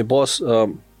 Shikoni, kemi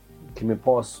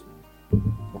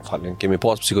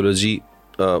pas psikologji,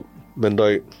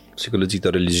 mendoj psikologji të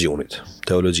religionit,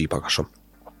 teologji pak a shumë.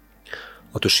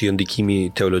 Ato shihen ndikimi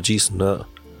I teologjisë në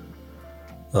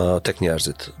tek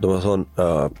njerëzit. Do me thonë,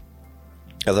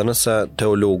 edhe nëse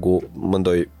teologu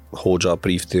mendoj hoxha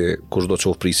prifti kush do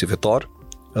qoftë prisi fetar,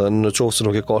 edhe në qoftë se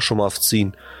nuk e ka shumë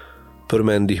aftësinë për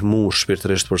me ndihmu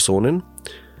shpirtërisht personin,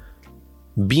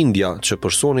 bindja që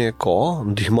personi e ka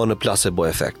ndihmon në placebo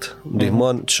efekt.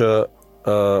 Ndihmon që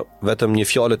vetëm një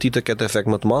fjalë ti të ketë efekt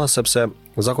më të madh, sepse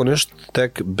zakonisht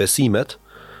tek besimet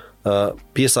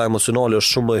pjesa emocionale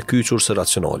është shumë më e kyçur se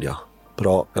racionalja.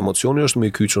 Pra, emocioni është më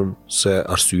I kyçur se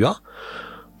arsyeja.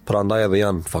 Prandaj edhe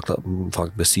janë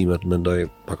fakt besimet mendoj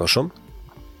pak a shumë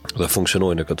dhe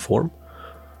funksionojnë në këtë formë.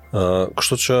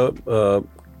 Kështu që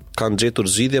kanë gjetur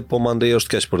zgjidhje, po mandej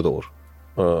është keq përdor.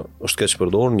 Është keq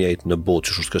përdor njëjtë në botë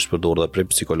që është keq përdor edhe prej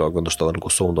psikologëve, ndoshta edhe në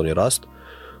Kosovë ndonjë rast.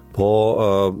 Po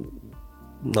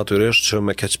natyrisht që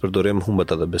me keq përdorim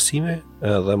humbet edhe besimi,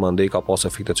 edhe mandej ka pas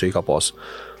efektet që I ka pas.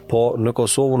 Po në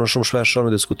Kosovë në shumë shpesh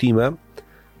në diskutime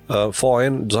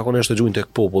fajin zakonisht e gjujnë tek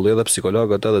populli edhe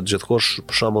psikologët edhe gjithkush,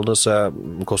 për shembull nëse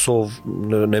në Kosovë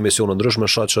në emisione ndryshme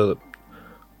shoh që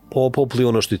po populli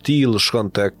është I tillë, shkon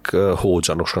tek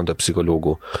hoxha, nuk shkon tek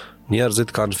psikologu. Njerëzit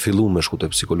kanë filluar me shku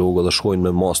tek psikologu dhe shkojnë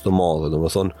me masë të madhe,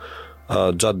 domethënë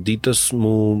gjatë ditës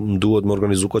mu duhet më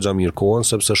organizu goxha mirë kohën,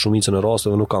 sepse shumicën e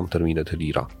rasteve nuk kam termine të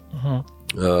lira.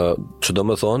 Që do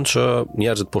me thonë që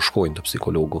njerëzit po shkojnë të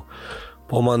psikologu.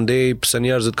 Po mandej pse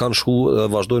njerëzit kanë shku dhe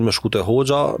vazhdojnë me shku te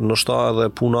hoxha, ndoshta edhe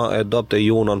puna e dopt e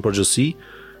jona në përgjithësi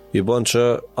I bën që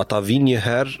ata vinë një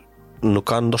herë, nuk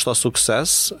kanë ndoshta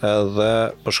sukses, edhe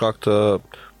për shkak të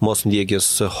mos ndjekjes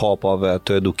së hapave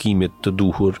të edukimit të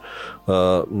duhur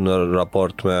në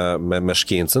raport me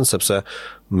shkencën, sepse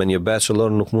me një bachelor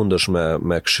nuk mundesh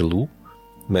me këshillu,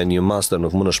 me një master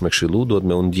nuk mundesh me këshillu, duhet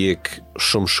me ndjek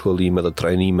shumë shkollime dhe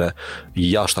trajnime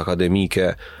jashtë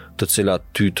akademike, të cilat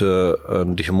ty të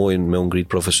ndihmojnë me u ngrit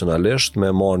profesionalisht, me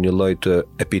marrë një lloj të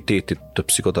epitetit të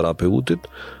psikoterapeutit,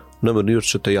 në mënyrë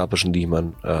që të japësh ndihmën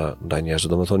ndaj njerëzve.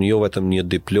 Domethënë jo vetëm një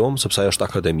diplomë, sepse ajo është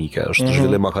akademike, është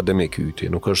zhvillim akademik yti,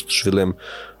 nuk është zhvillim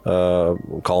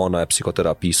ka ana e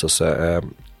psikoterapisë ose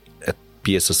e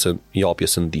pjesës së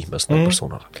japjes së ndihmës ndaj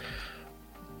personave.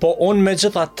 Po unë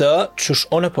megjithatë, çush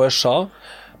unë po e shoh,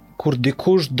 kur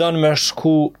dikush don me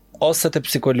shku ose te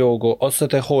psikologu, ose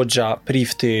te hoxha,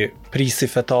 prisi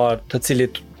fetar, të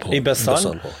cilit I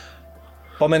beson.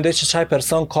 Po mendoj që çaj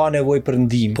person ka nevojë për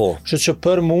ndihmë. Kështu që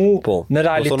për mua në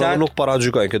realitet po nuk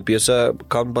paragjykoj këtë pjesë,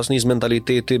 kam pas nis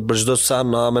mentaliteti për çdo sa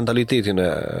na mentalitetin e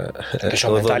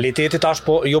mentaliteti tash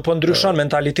po jo po ndryshon,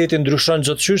 mentaliteti ndryshon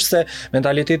gjithçysh se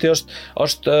mentaliteti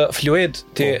është fluid,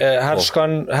 ti herë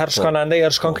shkon andej,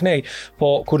 herë shkon knej.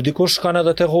 Po kur dikush shkon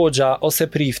edhe te hoxha ose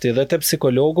prifti dhe te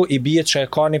psikologu, I bie që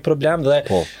ka një problem dhe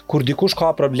kur dikush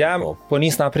ka problem, po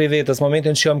nis na prej vetes,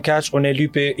 momentin që jam keq, unë e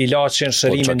lypi ilaçin,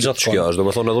 shërimin gjithkohë.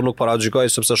 Thonë edhe nuk paragjykoj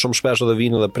sepse shumë shpesh edhe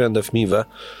vinë edhe prindë fëmijëve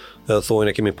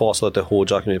thonë e kemi pas edhe te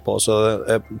hoxha, kemi pas edhe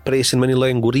e presin me një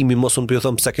lloj ngurimi, mos unë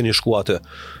pyetëm pse keni shku aty.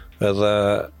 Edhe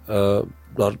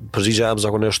përgjigjja jam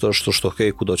zakonisht është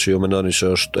okay, kudo që ju mendoni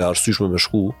që është e arsyeshme me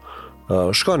shku,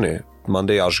 shkoni,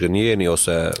 mandej zhgënjeni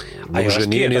ose nuk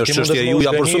zhgënjeni është çështja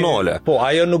juaja personale. Po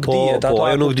ajo nuk dihet,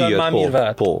 ajo nuk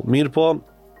dihet. Po, mirë po,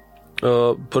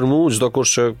 për mua çdo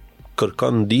kush që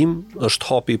kërkon ndihmë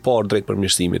është hapi I parë drejt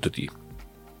përmirësimit të tij.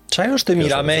 Çajo është e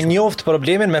mira, me njoft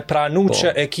problemin, me pranu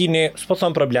që e kini, s'po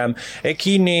thon problem, e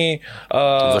kini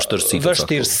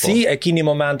vështirësi, e kini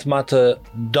moment ma të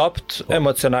dopt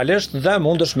emocionalisht dhe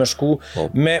mundesh me shku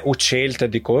me uqel të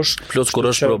dikush. Plus kur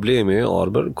është problemi,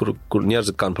 Arber, kur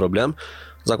njerëzit kanë problem,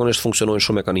 zakonisht funksionojnë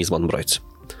shumë mekanizmat mbrojtës.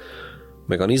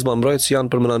 Mekanizmat mbrojtës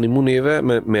janë për me na ndihmu neve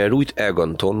me rujt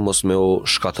egon ton, mos me u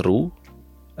shkatërru,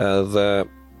 edhe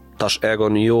tash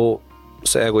egon jo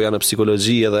se egoja në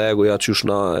psikologji edhe egoja qysh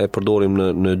na e përdorim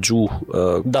në gjuhë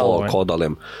ka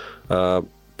dallim.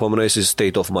 Po mënoj si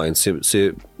state of mind, si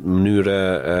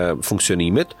mënyre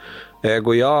funksionimit.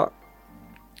 Egoja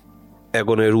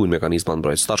generojnë mekanizma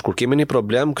mbrojtës. Tash kur kemi një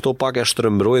problem, këto pak e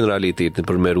shtrëmbrojnë realitetin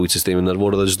për me rujt sistemin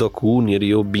nervor dhe çdo ku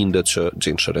njeriu bindet që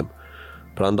gjen shërim.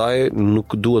 Prandaj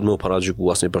nuk duhet më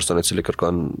paragjyku asnjë person I cili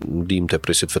kërkon ndihmë te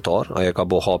presit fetar, ai e ka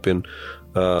bë hapin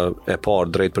e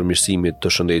parë drejt përmirësimit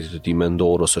të shëndetit të tij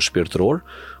mendor ose shpirtëror,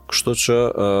 kështu që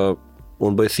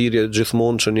unë bëj thirrje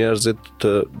gjithmonë që njerëzit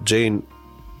të gjejnë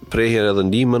prehjen edhe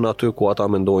ndihmën aty ku ata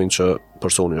mendojnë që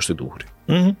personi është I duhur.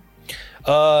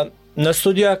 Në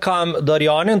studio kam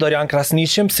Dorjan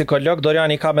Krasniqi, psikolog.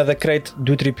 Dorjan I kam edhe krejt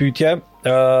 2-3 pyetje,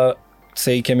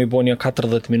 se I kemi bo një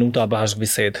 40 minuta bashkë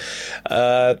bisedë.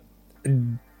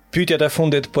 Pyetjet e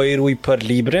fundit po I ruaj për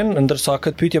librin, ndërsa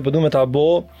këtë pyetje po duhet ta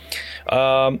bo.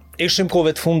 Ishim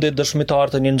kohëve të fundit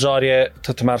dëshmitar të një ngjarje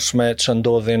të tmerrshme që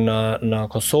ndodhi në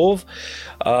Kosovë.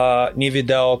 Një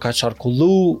video ka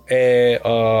qarkullu e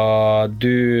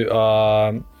dy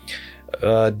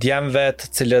djemve të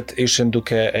cilët ishin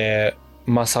duke e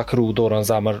masakru dorën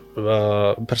zemër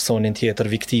personin tjetër,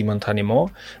 viktimën tani mo.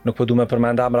 Nuk po du me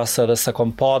përmend emra se dhe se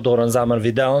kom pa dorën zemër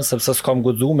videon, sepse s'kom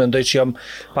guxu, mendoj që jam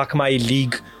pak ma I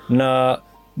lig në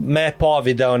me pa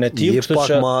videon e tij, kështu që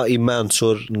pak ma I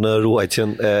mençur në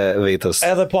ruajtjen e vetës.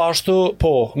 Edhe po ashtu,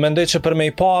 mendoj që për me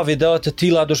I pa video të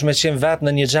tilla dush me qenë vetë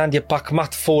në një gjendje pak më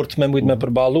të fortë me mujt me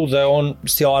përballu dhe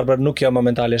unë si arbër nuk jam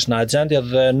momentalisht në atë gjendje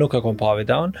dhe nuk e kom pa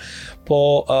videon, po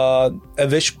e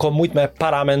veç kom mujt me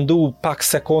paramendu pak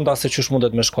sekonda se çush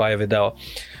mundet me shkruaj video.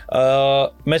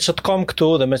 Me që të kom këtu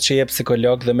dhe me që je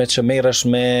psikolog dhe me që merresh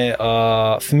me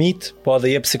fëmijët, po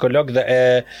edhe je psikolog dhe e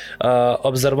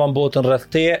observon botën rreth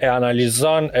teje, e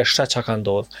analizon, e shet çka ka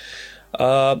ndodhur.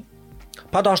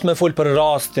 Pa dashur me fol për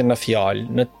rastin në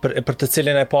fjalë, për të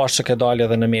cilin e pash që ke dalë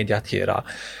edhe në media tjera.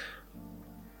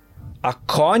 A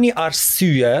ka një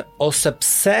arsye ose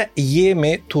pse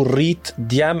jemi tu rrit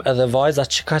djem edhe vajza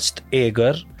që kaq të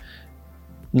egër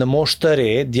në moshë të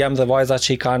re, djem dhe vajza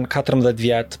që I kanë 14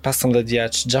 vjet, 15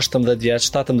 vjet, 16 vjet,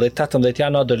 17, 18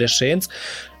 janë në adoleshencë,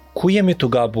 ku jemi tu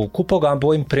gabu? Ku po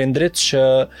gabojmë prindrit që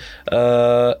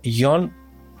janë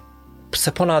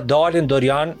pse po na dalin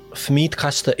Dorjan fëmijët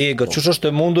kaq të egër? Çush është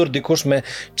e mundur dikush me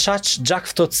çaq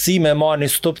gjakftotësi me marrë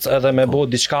një stupc edhe me bë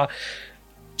diçka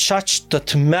çaq të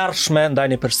tmerrshme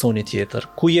ndaj një personi tjetër?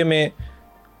 Ku jemi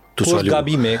tu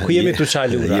gabime? Ku jemi tu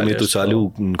çalu? Jemi tu çalu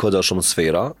në koda shumë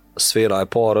sfera. Sfera e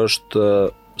parë është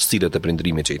stilet e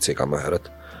prindrimit që I ceka më herët.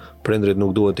 Prindrit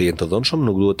nuk duhet të jenë të dhënshëm,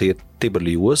 nuk duhet të jetë tepër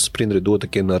lijues, prindrit duhet të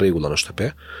kenë rregulla në shtëpi.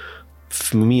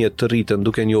 Fëmijët të rriten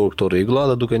duke njohur këto rregulla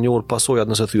dhe duke njohur pasojat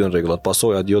nëse thyen rregullat.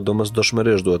 Pasojat jo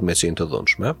domosdoshmërisht duhet me qenë të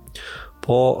dhënshme,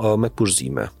 po me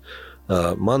kushzime.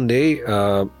 Mandej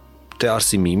te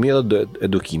arsimimi dhe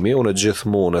edukimi, unë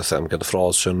gjithmonë e them këtë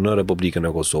frazë që në Republikën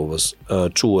e Kosovës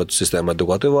quhet sistem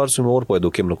edukativ arsimor, po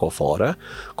edukim nuk ka fare,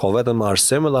 ka vetëm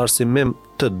arsim dhe arsimim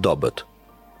të dobët.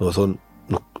 Do të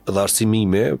thonë, dhe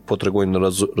arsimimi, po tregojnë në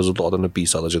rezultatet në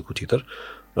PISA dhe gjithë ku tjetër,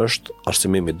 është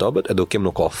arsimimi dobët, edukim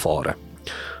nuk ka fare.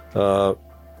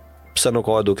 Pse nuk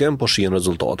ka edukim, po shihen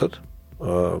rezultatet.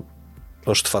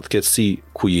 Është fatkeqësi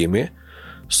ku jemi,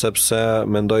 sepse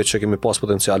mendoj që kemi pas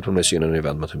potencial për me qenë në një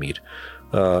vend më të mirë.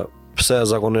 Pse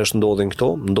zakonisht ndodhin këto?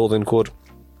 Ndodhin kur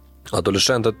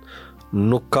adoleshentët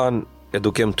nuk kanë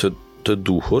edukim të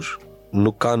duhur,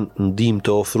 nuk kanë ndihmë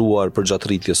të ofruar për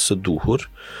gjatë rritjes së duhur,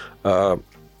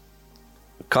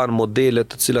 kanë modele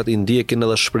të cilat I ndjekin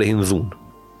edhe shprehin dhunë.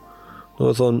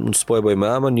 Do të thonë, s'po e bëj me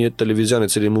emër, një televizion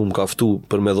I cili më ka ftu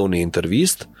për me dhënë një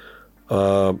intervistë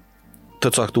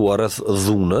të caktuar rreth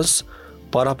dhunës,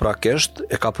 para prakisht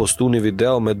e ka postu një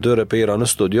video me 2 repera në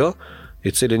studio,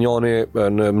 I cili njani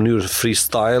në mënyrë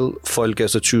freestyle folke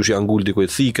se qysh janë ngul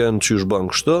dikujt thikën, qysh bën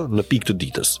kështu në pikë të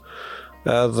ditës.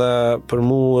 Edhe për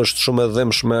mua është shumë e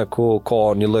dhimbshme ku ka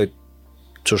një lloj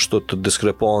çështë të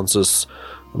diskrepancës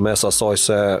mes asaj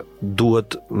se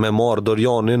duhet me marrë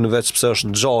Dorjanin veç pse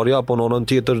është ngjarja, po në anën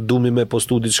tjetër duhemi me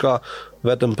postu diçka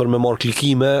vetëm për me marrë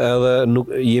klikime, edhe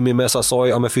nuk jemi mes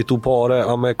asaj a me fitu pare,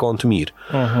 a me kanë të mirë.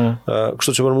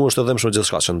 Kështu që për mua është edhe më shumë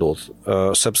gjithçka që ndodh,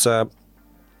 sepse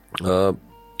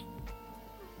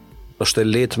është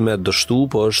e lehtë me dështu,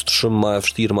 po është shumë më e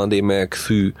vështirë mandej me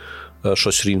kthy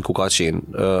shoqërinë ku ka qenë.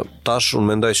 Tash unë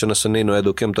mendoj që nëse ne në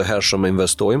edukim të hershëm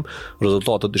investojmë,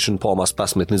 rezultatet ishin pa mas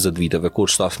 15-20 viteve, kur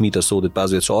sa fëmijët e sotit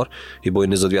 5 vjeçar I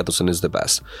bojnë 20 vjet ose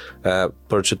 25.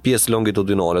 Për çet pjesë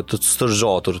longitudinale të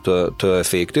stërgjatur të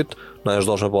efektit, na është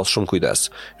dashur me pas shumë kujdes.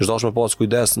 Është dashur me pas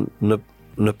kujdes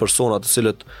në persona të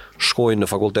cilët shkojnë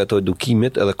në fakultet të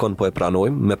edukimit edhe kënd po e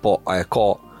pranojmë, me po a e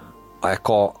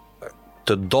ka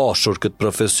të dashur këtë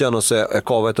profesion ose e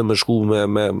ka vetëm me shku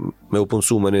me u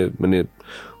punësu me një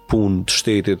punë të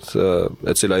shtetit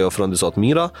e cila I ofron disa të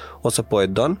mira, ose po e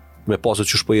don me pasë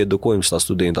që po edukojmë sta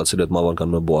studenta cilët ma vonë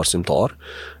kanë me bo arsimtar,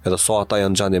 edhe sa ata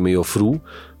janë gjendje me i ofru,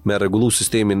 me rregullu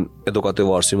sistemin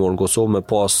edukativ arsimor në Kosovë, me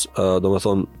pas,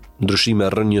 domethënë, ndryshime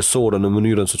rrënjësore në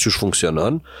mënyrën se çish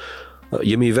funksionon.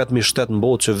 Jemi vetëm shtet në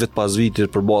botë që vit pas viti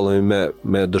përballemi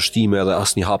me dështime dhe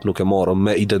asnjë hap nuk e marrëm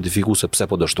me identifiku se pse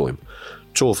po dështojmë.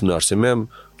 Qoftë në arsimim,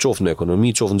 qoftë në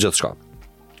ekonomi, qoftë në gjithçka.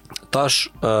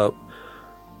 Tash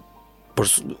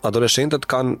adoleshentët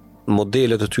kanë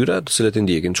modelet e tyre të cilët i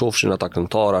ndjekin, qofshin ata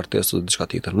këngëtar, artistë dhe diçka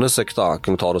tjetër. Nëse këta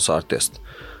këngëtar ose artist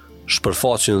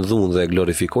shpërfaqin dhunë dhe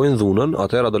glorifikojnë dhunën,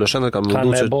 atëherë adoleshentët kanë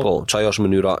menduar se po, çajo është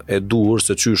mënyra e duhur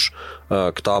se çysh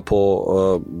këta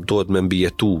duhet me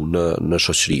mbijetu në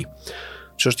shoqëri.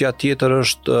 Çështja tjetër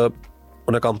është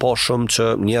unë kam pa shumë që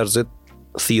njerëzit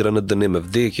thirrën në dënim me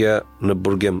vdekje, në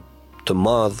burgim të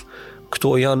madh.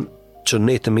 Këto janë që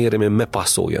ne të merremi me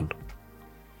pasojën,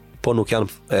 po nuk janë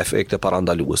efekte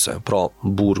parandaluese. Pra,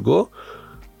 burgo,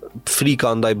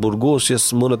 frika ndaj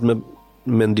burgosjes mundet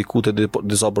me ndiku të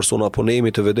disa persona, po ne jemi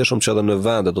të vedeshëm që edhe në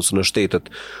vendet ose në shtetet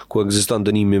ku ekziston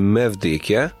dënimi me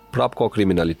vdekje, prap ka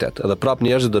kriminalitet. Edhe prap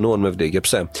njerëzit dënohen me vdekje.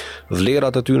 Pse?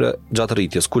 Vlerat e tyre gjatë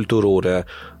rritjes kulturore,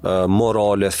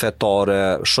 morale, fetare,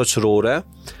 shoqërore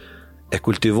e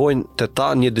kultivojnë të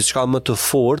ta një diçka më të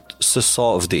fortë se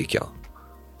sa vdekja.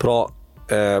 Pra,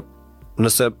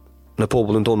 nëse në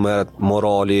popullin tonë merret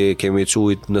morali, kemi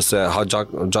thujt, nëse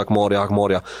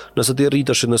hakmarrja, nëse ti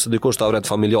rritesh, nëse dikush ta vret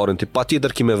familjarin, ti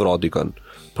patjetër ki me vrap dikën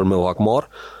për me u hakmarr,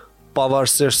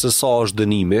 pavarësisht se sa është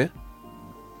dënimi,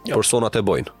 personat e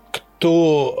bojnë. Këtu,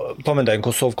 po mendoj, në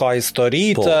Kosovë ka histori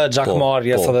të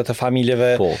gjakmarrjes edhe të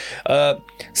familjeve.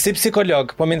 Si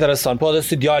psikolog, po më intereson, po edhe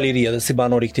si djalë i ri edhe si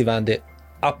banor i këtij vendi,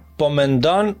 apo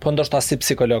mendon, po ndoshta si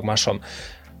psikolog më shumë,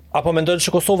 apo mendon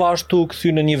që Kosova është tu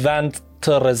kthy në një vend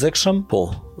të rrezikshëm? Po,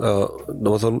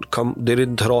 domethënë kam deri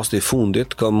në rasti i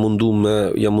fundit jam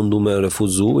mundu me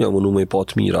refuzu, jam mundu me i pa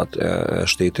të mirat e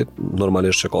shtetit.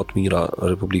 Normalisht që ka të mira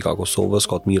Republika Kosovës,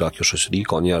 ka të mira kjo shoqëri,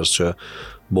 ka njerëz që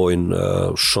bojnë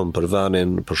shumë për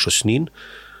vendin, për shoqërinë.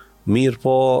 Mirë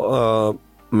po,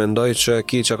 mendoj që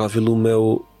keqja ka fillu me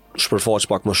u shpërfaq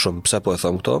pak më shumë. Pse po e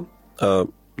them këto?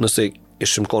 Nëse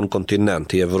ishim kon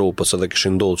kontinent i Evropës edhe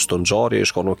kishin ndodhur çdo ngjarje,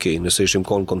 ishte kon okay. Nëse ishim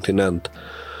kon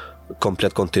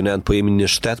komplet kontinent, po jemi një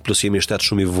shtet, plus jemi shtet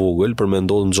shumë i vogël për me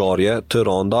ndodhë ngjarje të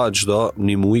rënda, çdo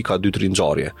një muaj ka 2-3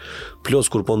 ngjarje. Plus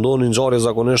kur po ndodhin ngjarje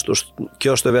zakonisht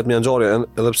kjo është vetëm një ngjarje,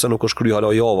 edhe pse nuk është kry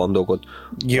hala java, mdokot.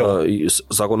 Jo.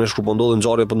 Zakonisht kur po ndodhin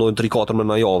ngjarje, po ndodhin 3-4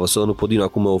 në javë, se nuk po din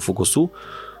ku më u fokusu.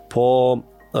 Po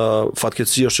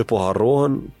fatkeqësi është që po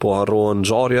harrohen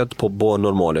ngjarjet, po bëhen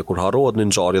normale. Kur harrohet një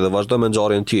ngjarje dhe vazhdon me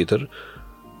ngjarjen tjetër,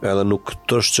 edhe nuk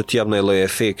është që t'jap ndonjë lloj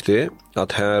efekti,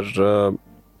 atëherë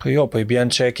po i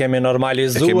bjen që kemi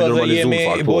normalizuar dhe jemi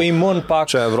bo imun pak.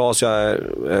 Që vrasja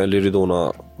e Liridona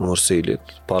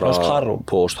Morselit është harru.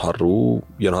 Po është harru,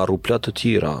 janë harru plot të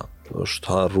tjera.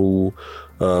 Është harru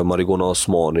Marigona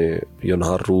Osmani, janë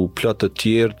harru plot të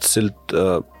tjerë të cilët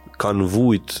kanë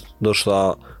vujt, ndoshta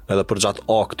edhe për gjatë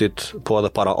aktit, po edhe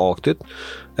para aktit,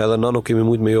 edhe na nuk kemi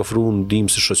mujt me i ofru ndihmë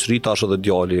si shoqëri. Tash edhe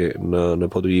djali në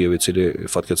Podrijevi, i cili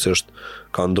fatkeqësisht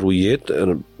ka ndru jetë,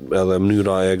 edhe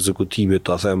mënyra e ekzekutimit,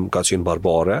 ta them, ka qenë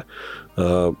barbare.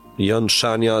 Janë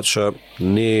shenja që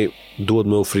ne duhet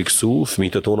me u friksu,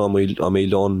 fëmijët tona me i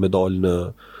lanë me dalë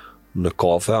në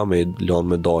kafe, me i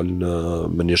lanë me dalë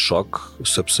me një shok,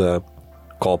 sepse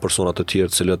ka persona të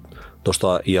tjerë cilët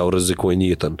ndoshta ja u rrezikojnë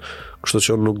jetën. Kështu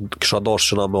që nuk kisha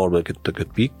dashur që na marrë me këtë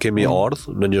pikë. Kemi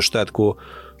ardhur në një shtet ku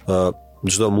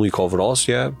çdo muaj ka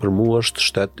vrasje, për mua është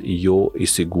shtet jo i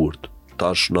sigurt.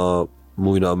 Tash na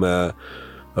mujna me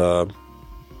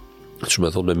që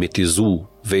me thonë me mitizu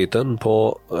veten,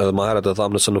 po edhe më herët e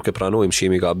tham, nëse nuk e pranojmë që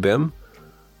jemi gabim,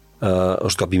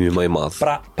 është gabimi më i madh.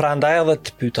 Pra ndaj edhe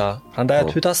të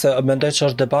pyeta se mendoj që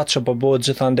është debat që po bëhet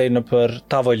gjithandej në për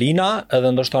tavolina,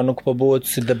 edhe ndoshta nuk po bëhet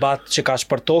si debat që ka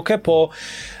shpër toke, po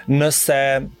nëse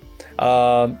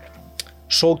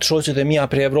shoqët e mia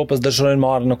prej Evropës dëshirojnë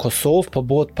marrë në Kosovë, po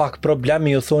bëhet pak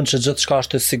problemi, ju thonë që gjithçka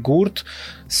është e sigurt,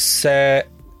 se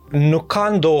nuk ka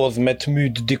ndodhur me të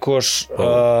myt dikush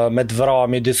me të vrarë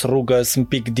midis rrugës në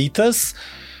pikë ditës.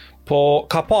 Po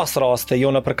ka pas raste,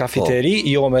 jo në për kafeteri,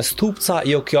 jo me stupca,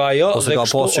 jo kjo ajo, ose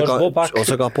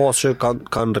ka pas që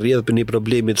kanë rrjedhë për një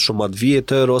problemit shumë atë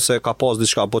vjetër, ose ka pas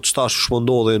diçka, po çtash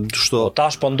shpondodhin kështu. Po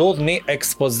tash po ndodh një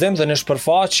ekspozim dhe një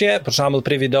shpërfaqje, për shembull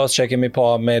për videos që kemi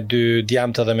pa me 2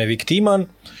 djemtë dhe me viktimën,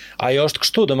 ajo është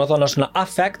kështu, domethënë është në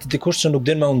afekt dikush që nuk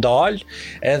din me u ndal,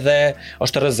 edhe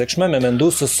është rrezikshme me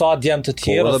mendu se sa djemtë të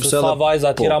tjerë ose sa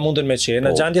vajza të tjera mundin me qenë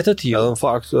në gjendje të tilla. Edhe në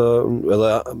fakt,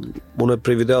 edhe unë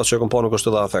për videos që që kom pa nuk është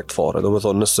edhe efekt fare. Do me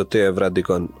thonë, nëse ti e vret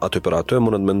dikën aty për aty,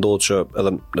 mundet me ndodhë që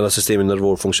edhe sistemi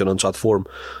nervor funksionon në qatë formë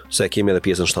se kemi edhe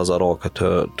pjesën shtazarake të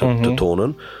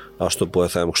tonën, ashtu po e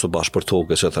them kështu bashkë për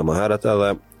tokë që them më herët, edhe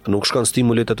nuk shkon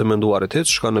stimulit të menduarit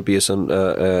hiç, shkon në pjesën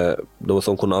do me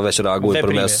thonë ku na veç reagojnë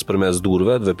përmes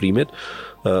durve të veprimit,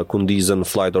 ku ndizën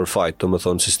flight or fight, do me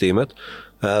thonë sistemet,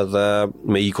 edhe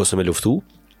me ik ose me luftu,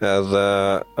 edhe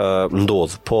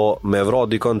ndodh, po me vra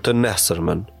dikon të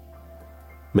nesërmen,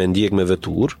 me ndjek me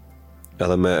vetur,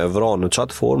 edhe me e vra në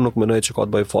qatë formë, nuk menoj që ka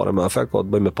të bëj fare me efekt, ka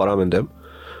të bëj me paramendim,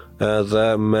 edhe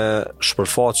me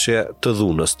shpërfaqje të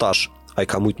dhunës, tash ai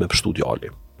ka mujt me pështu djali.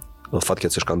 Në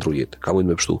fatkeqësisht ka ndrujet, ka mujt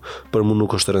me pështu. Për mua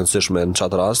nuk është e rëndësishme në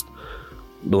çat rast,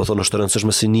 do të thonë është e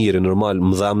rëndësishme si njëri normal,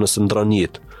 më dhem nëse ndron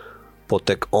jetë. Po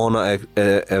tek ana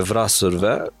e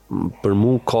vrasërve, për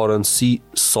mua ka rëndësi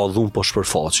sa dhun po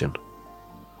shpërfaqen.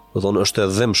 Do të thonë është e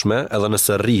dhimbshme, edhe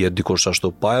nëse rrihet dikush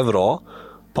ashtu pa e vra,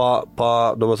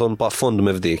 do të thonë pa fund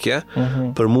me vdekje,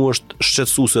 për mua është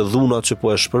shqetësuese dhunat që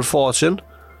po e shpërfaqen,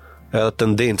 edhe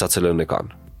tendenca që e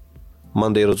kanë.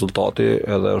 Mandej rezultati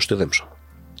edhe është i dhimbshëm.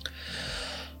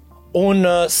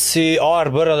 Unë si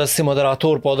arbër edhe si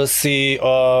moderator, po edhe si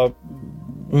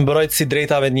mbrojtës si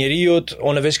drejtave të njerëzit,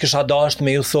 unë veç kisha dashur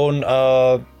me ju thonë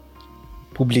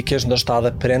publikisht ndoshta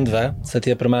edhe prindve, se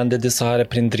ti e përmendë disa herë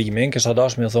prindrimin, kisha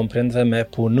dashur me ju thonë prindve me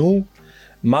punu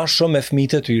ma shumë me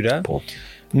fëmijët e tyre. Po.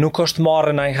 Nuk është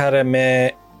marrë ndonjëherë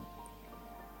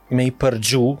me i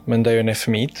përgju, mendojën e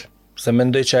fëmijët. Se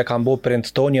mendoj që e kam bo prind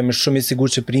tonë, jam shumë i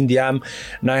sigurt që prindi jam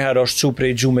ndonjëherë është çu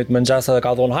prej gjumit mëngjes edhe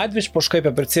ka thonë hajt veç po shkoj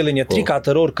për cilin një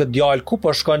 3-4 orë këtë djalë ku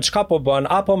po shkon, çka po bën,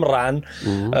 apo mran.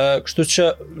 Kështu që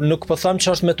nuk po them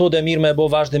që është metodë e mirë me e bo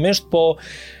vazhdimisht, po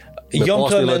jam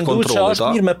të mendu që është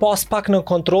mirë me pas pak në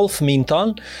kontroll fëmin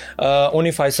tanë, unë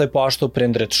i fajsoj po ashtu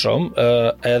prindrit shumë,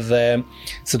 edhe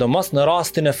sidomos në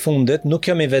rastin e fundit, nuk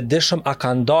jam i vetëdijshëm a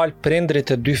kanë dalë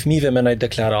prindrit e 2 fëmijëve me një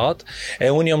deklarat, e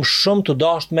unë jam shumë të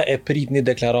dashur me e prit një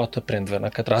deklarat të prindve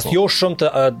në këtë rast, jo shumë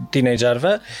të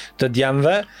teenagerve, të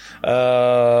djemve,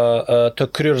 të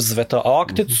kryrzve të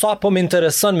aktit, sa po më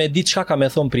intereson me di çka ka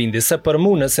me thonë prindi, se për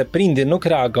mua nëse prindi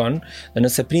nuk reagon, dhe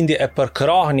nëse prindi e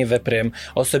përkrah një veprim,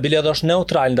 ose bile edhe është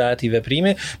neutral ndaj atij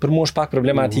veprimi, për mua është pak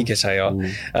problematike që ajo.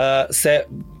 Se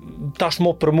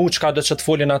tashmë për mua çka do të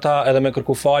folin ata edhe me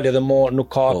kërku falje dhe mo nuk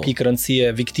ka pikë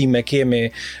rëndësie, viktime kemi,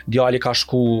 djali ka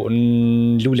shku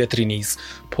në lule trinis.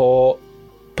 Po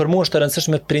për mua është e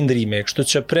rëndësishme prindrimi, kështu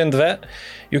që prindve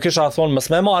ju kisha thonë mos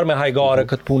më marr me hajgare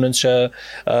këtë punën që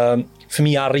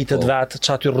fëmia rritet vetë,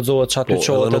 çaty rrëzohet, çaty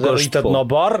çohet edhe rritet në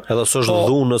barr. Edhe s'është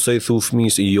dhunë nëse i thu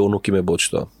fëmis jo nuk i më bëj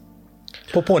çto.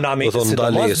 Po nami,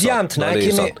 sidomos djemët, ne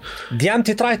kemi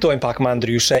djemët i trajtojmë pak më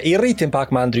ndryshe, i rritim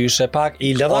pak më ndryshe, pak i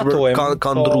ledhatojmë.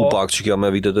 Ka ndru pak që kjo me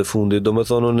vitet e fundit, do me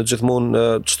thonë në gjithmonë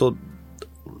çto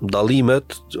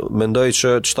dallimet, mendoj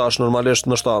që çtash normalisht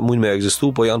ndoshta mund me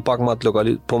ekzistu, po janë pak më të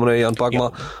po më janë pak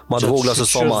më të vogla se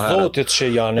sa më herët. Zotit që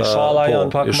janë, inshallah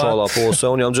janë pak më. Inshallah, po se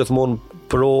unë jam gjithmonë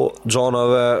pro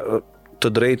gjanave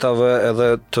të drejtave edhe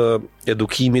të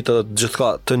edukimit edhe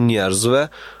gjithka të njerëzve,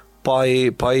 pa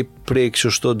i prek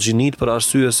që shto gjinit për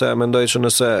arsye se mendoj që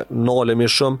nëse nalemi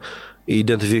shumë,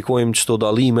 identifikojmë qëto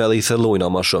dalime edhe i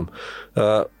thellojna ma shumë.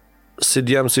 Si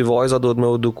djemë si vajza do të me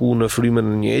eduku në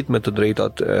frymën e njëjtë me të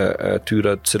drejtat e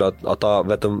tyre cilat ata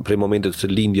vetëm prej momentit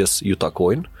të lindjes ju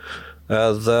takojnë,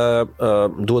 edhe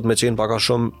duhet me qenë paka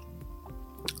shumë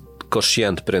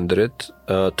koshient prindrit,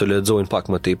 të lexojnë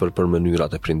pak më tepër për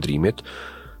mënyrat e prindrimit,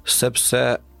 sepse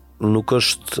nuk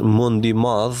është mundi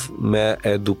madh me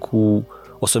eduku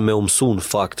ose me umësu në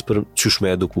fakt për qysh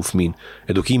me eduku fëmin.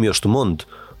 Edukimi është mund,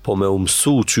 po me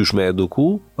umësu qysh me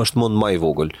eduku është mund ma i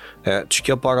vogël. Që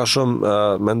kjo paka shumë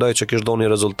mendoj që kishtë do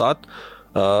një rezultat,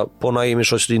 po na jemi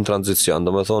shoqëri në tranzicion,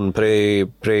 do me thonë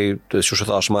prej që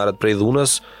thash më herët prej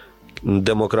dhunës në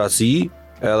demokraci,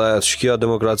 edhe që kjo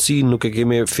demokraci nuk e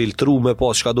kemi filtru me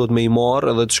pas çka duhet me i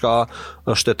marë edhe çka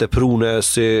është e teprune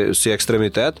si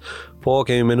ekstremitet, po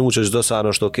kemi menu që çdo sen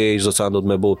është okej, çdo sen do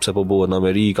të me bëhet pse po bëhet në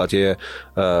Amerikë, atje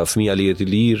fëmia lihet i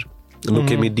lirë, nuk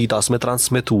kemi ditë as me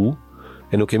transmetu,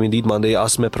 e nuk kemi ditë mandej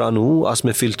as me pranu, as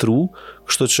me filtru,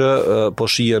 kështu që po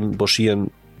shihen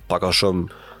paka shumë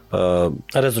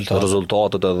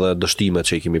rezultatet edhe dështimet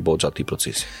që i kemi bërë gjatë këtij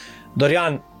procesi.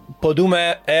 Dorjan, po du me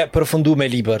e përfundu me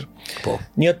libër. Po.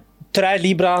 Një 3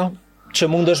 libra që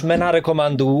mundesh me na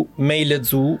rekomandu, me i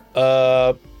lexu,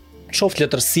 qoftë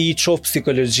letërsi, qoftë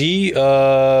psikologji,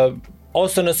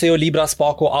 ose nëse jo libra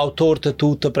s'pako autor të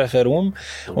tu të preferum.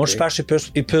 Okay. Unë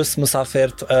shpesh i pys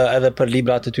mësafert edhe për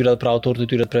librat të tyre dhe për autor të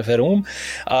tyre të preferum.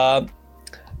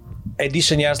 e di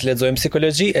që njerëz lexojnë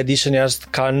psikologji, e di që njerëz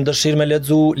kanë dëshirë me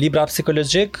lexu libra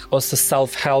psikologjik ose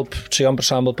self-help që janë për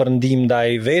shembull për ndihmë ndaj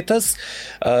vetes.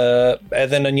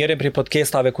 Edhe në njërin prej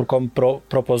podcastave kur kom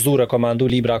propozu rekomandu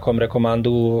libra, kom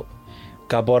rekomandu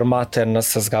Gabor Maten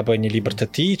nëse zgaboj një libër të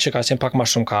tij që ka qenë pak më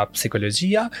shumë ka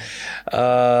psikologjia.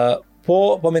 Po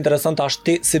më intereson tash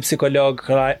ti si psikolog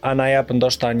ana jep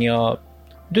ndoshta një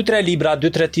 2-3 libra,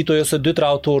 2-3 tituj ose 2-3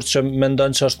 autorë që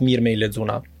mendon që është mirë me i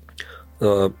lexuna.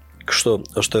 Kështu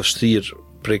është e vështirë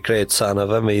prej krejt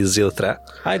sanave me i zgjidh 3.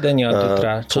 Hajde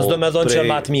 1-2-3. Që s'do me thonë që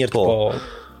më të mirë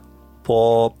po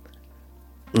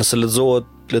nëse lexohet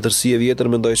letërsi e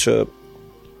vjetër mendoj që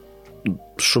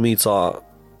shumica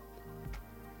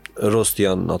rost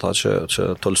janë ata që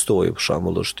Tolstoi për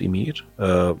shembull është i mirë.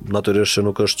 Natyrisht që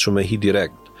nuk është shumë e hi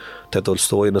direkt te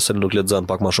Tolstoi, nëse nuk lexon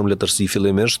pak më shumë letërsi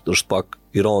fillimisht, është pak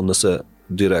i rëndë nëse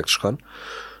direkt shkon.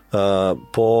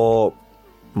 Po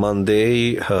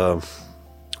mandej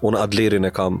unë Adlerin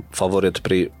e kam favorit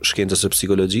prej shkencës së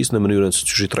psikologjisë në mënyrën se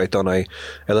çush i trajton ai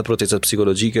edhe proceset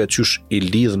psikologjike, çush i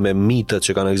lidh me mitet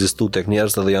që kanë ekzistuar tek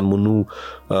njerëzit dhe janë mundu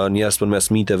njerëz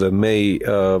përmes miteve me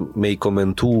i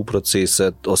komentu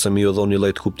proceset ose me i dhënë një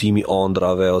lloj kuptimi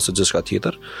ëndrave ose gjithçka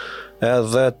tjetër.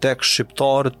 Edhe tek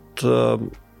shqiptarët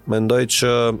mendoj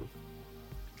që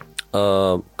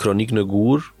Kronik në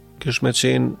gur kish me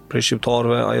qenë prej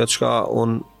shqiptarëve ajo çka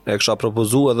unë e kisha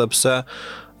propozuar edhe pse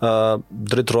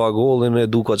drejt Roagollin e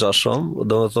duka qa shumë,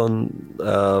 do me thonë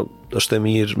është e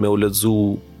mirë me u lexu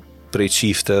prej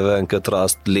qifteve në këtë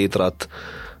rast letrat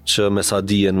që me sa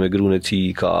dijen me gruan e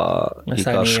tij i ka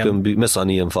shkëmby, me sa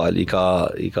nijem i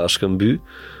ka shkëmby,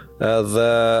 edhe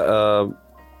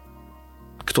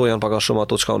këto janë pak a shumë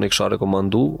ato çka unë kisha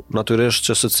rekomandu. Natyrisht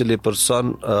që secili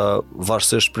person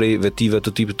varësisht prej vetive të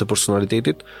tipit të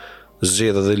personalitetit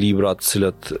zgjedh edhe libra të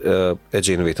cilët e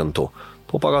gjejnë veten to.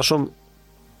 Po pak a shumë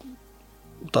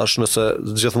tash nëse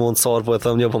gjithmonë sar po e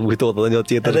them një po më kujtohet edhe një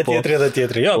tjetër edhe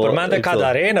tjetri. Jo, përmende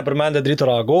Kadaren, përmende Dritë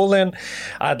Roagollin,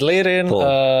 Adlerin,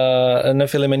 në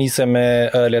fillim e nisë me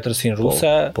letërsinë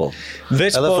ruse. Po.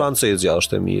 Edhe francezja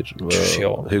është e mirë.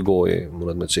 Hugoi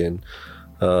mundet me qenë.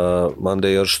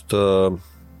 Mandej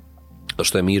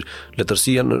është e mirë.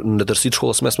 Në letërsitë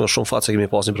shkollës mesme është shumë fat se kemi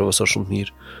pas një profesor shumë të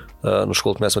mirë në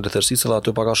shkollën mesme letërsisë, dhe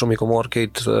aty pak a shumë i komar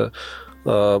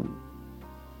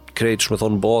krejt shme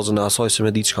thonë bazën e asaj se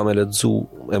me di që ka me lexu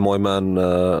e moj men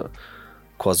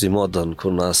Quasimodën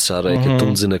kur nas qare ke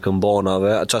tunzin e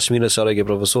këmbanave qash mire qare ke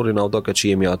profesorin audo ka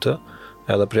që jemi atë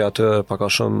edhe prej atë pak a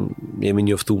shumë jemi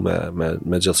njoftu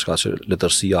me gjithë shka që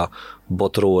letërsia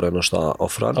botërore nështë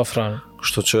ofran.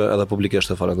 Kështu që edhe publikisht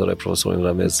e falenderoj profesorin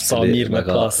Ramez sa mirë me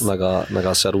klas në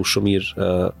ka sharu shumë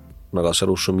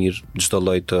mirë gjithë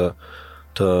lloj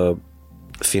të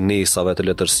finesave të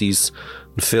letërsisë.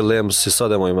 Në fillim si sot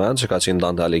e më mend që ka qenë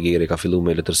Dante Alighieri ka filluar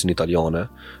me letërsinë italiane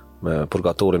me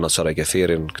Purgatorin as çare ke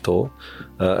ferin këto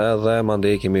edhe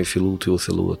mandej kemi fillu.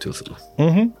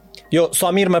 Jo, sa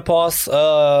mirë me pas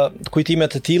kujtime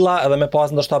të tilla edhe me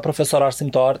pas ndoshta profesor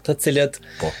arsimtar të cilët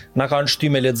na kanë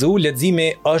shtyr me lexu.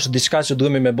 Leximi është diçka që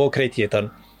duhemi me bë krejt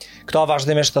jetën. Këto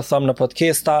vazhdimisht të them në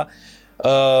podcasta,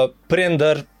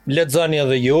 prindër lexoni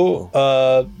edhe ju,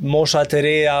 moshat e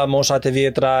reja, moshat e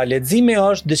vjetra, leximi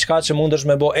është diçka që mundesh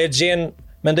me bë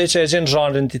mendoj që e gjen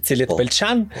zhanrin të cilit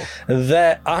pëlqen dhe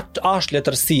është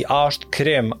letërsi, është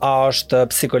krim, është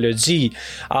psikologji,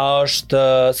 është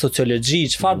sociologji,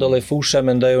 çfarë do lloj fushë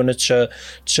mendoj unë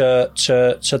që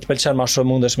të pëlqen më shumë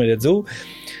mundesh me lexu.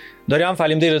 Dorjan,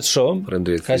 faleminderit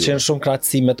shumë. Ka qenë shumë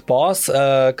kratësi me të pas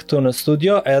këtu në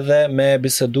studio edhe me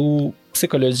bisedu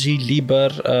psikologji,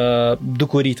 libër,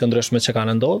 dukuri të ndryshme që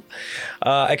kanë ndodhur.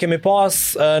 E kemi pas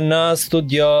në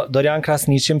studio Dorjan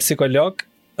Krasniqi, psikolog,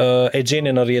 e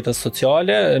gjeni në rrjetet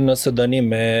sociale, nëse doni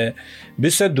me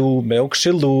bisedu, me u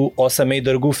këshillu ose me i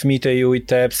dërgu fëmijët e juaj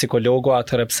te psikologu,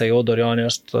 atëherë pse jo, Dorjani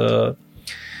është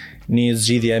një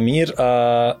zgjidhje e mirë.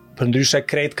 Përndryshe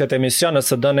krejt këtë emision,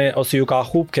 nëse dëni ose ju ka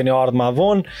hub, keni ardhur më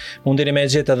vonë, mundeni me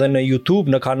gjetë edhe në YouTube,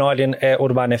 në kanalin e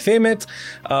Urban FM-it,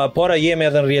 por jemi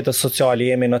edhe në rrjetet sociale,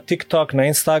 jemi në TikTok,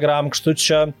 në Instagram, kështu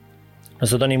që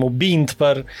nëse doni mu bind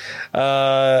për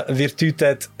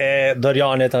virtytet e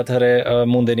Dorjanit, atëherë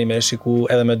mundeni me shiku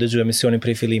edhe me dëgju emisionin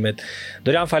prej fillimit.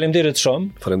 Dorjan, faleminderit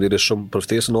shumë. Faleminderit shumë për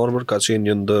ftesën Ormër, ka qenë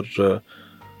një ndër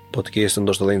podcastin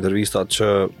ndoshta dhe intervistat që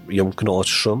jam kënaq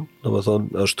shumë,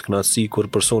 domethënë është kënaqësi kur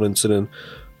personin cilin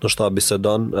ndoshta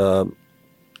bisedon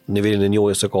nivelin e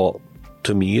njohjes se ka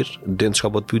të mirë, din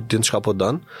çka po të pyet, din çka po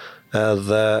don,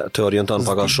 edhe të orienton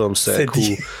pak a shumë se ku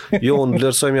jo unë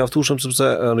vlerësoj mjaftueshëm sepse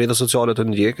në rrjetet sociale të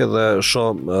ndjek edhe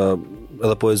shumë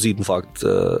edhe poezit në fakt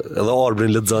edhe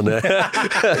Arbrin lexon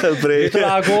prej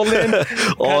Dragollin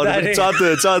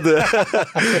çate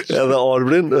edhe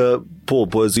Arbrin po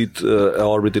poezit e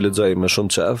Arbrit i lexoj me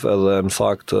shumë qef edhe në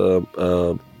fakt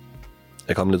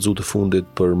e kam lexuar të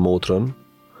fundit për motrën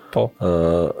po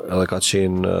edhe ka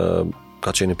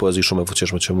qenë një poezi shumë e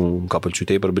fuqishme që më ka pëlqyer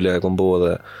tepër bile e kam bëu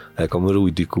edhe e kam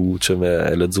rujt diku që me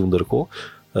e lexu ndërkohë.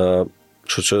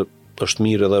 Kështu që është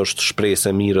mirë edhe është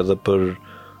shpresë e mirë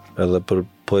edhe për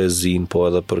poezin, po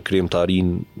edhe për krijimtarin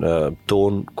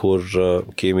ton kur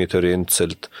kemi të rinë të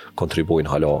cilët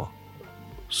kontribuojnë hala.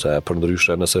 Se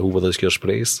përndryshe nëse humbet edhe kjo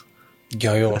shpresë.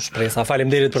 Jo, shpresa.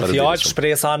 Faleminderit për fjalë,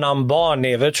 shpresa na mban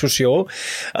neve, çush jo.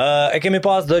 E kemi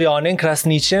pas Dorjanin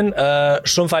Krasniqin,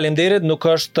 shumë faleminderit, nuk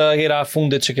është hera e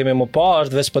fundit që kemi më pa,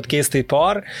 është veç podcasti i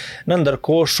parë. Në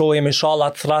ndërkohë shohim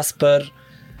inshallah të thras për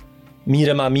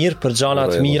mire ma mirë, për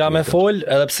gjanat mira me fol,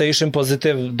 edhe pse ishim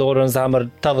pozitiv dorën zemër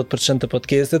 80% të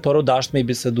podcastit, por u dasht me i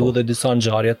bisedu dhe disa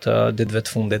ngjarje të ditëve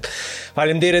të fundit.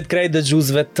 Faleminderit krejt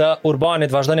dëgjuesve të Urbanit,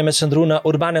 vazhdoni me qëndru në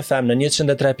Urban FM në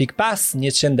 103.5,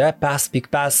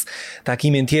 105.5,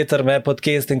 takimin tjetër me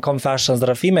podcastin Confessions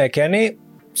Rafime e keni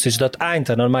si çdo të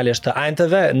ajnëte, normalisht të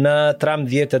ajnteve në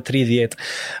 13:30.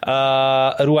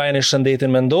 Ruajeni shëndetin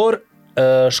mendor,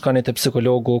 shkoni te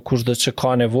psikologu kushdo që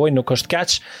ka nevojë, nuk është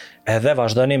keq, edhe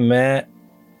vazhdoni me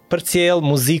përcjell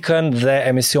muzikën dhe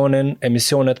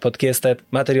emisionet, podcastet,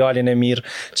 materialin e mirë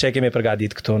që kemi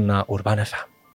përgatitur këtu në Urban FM.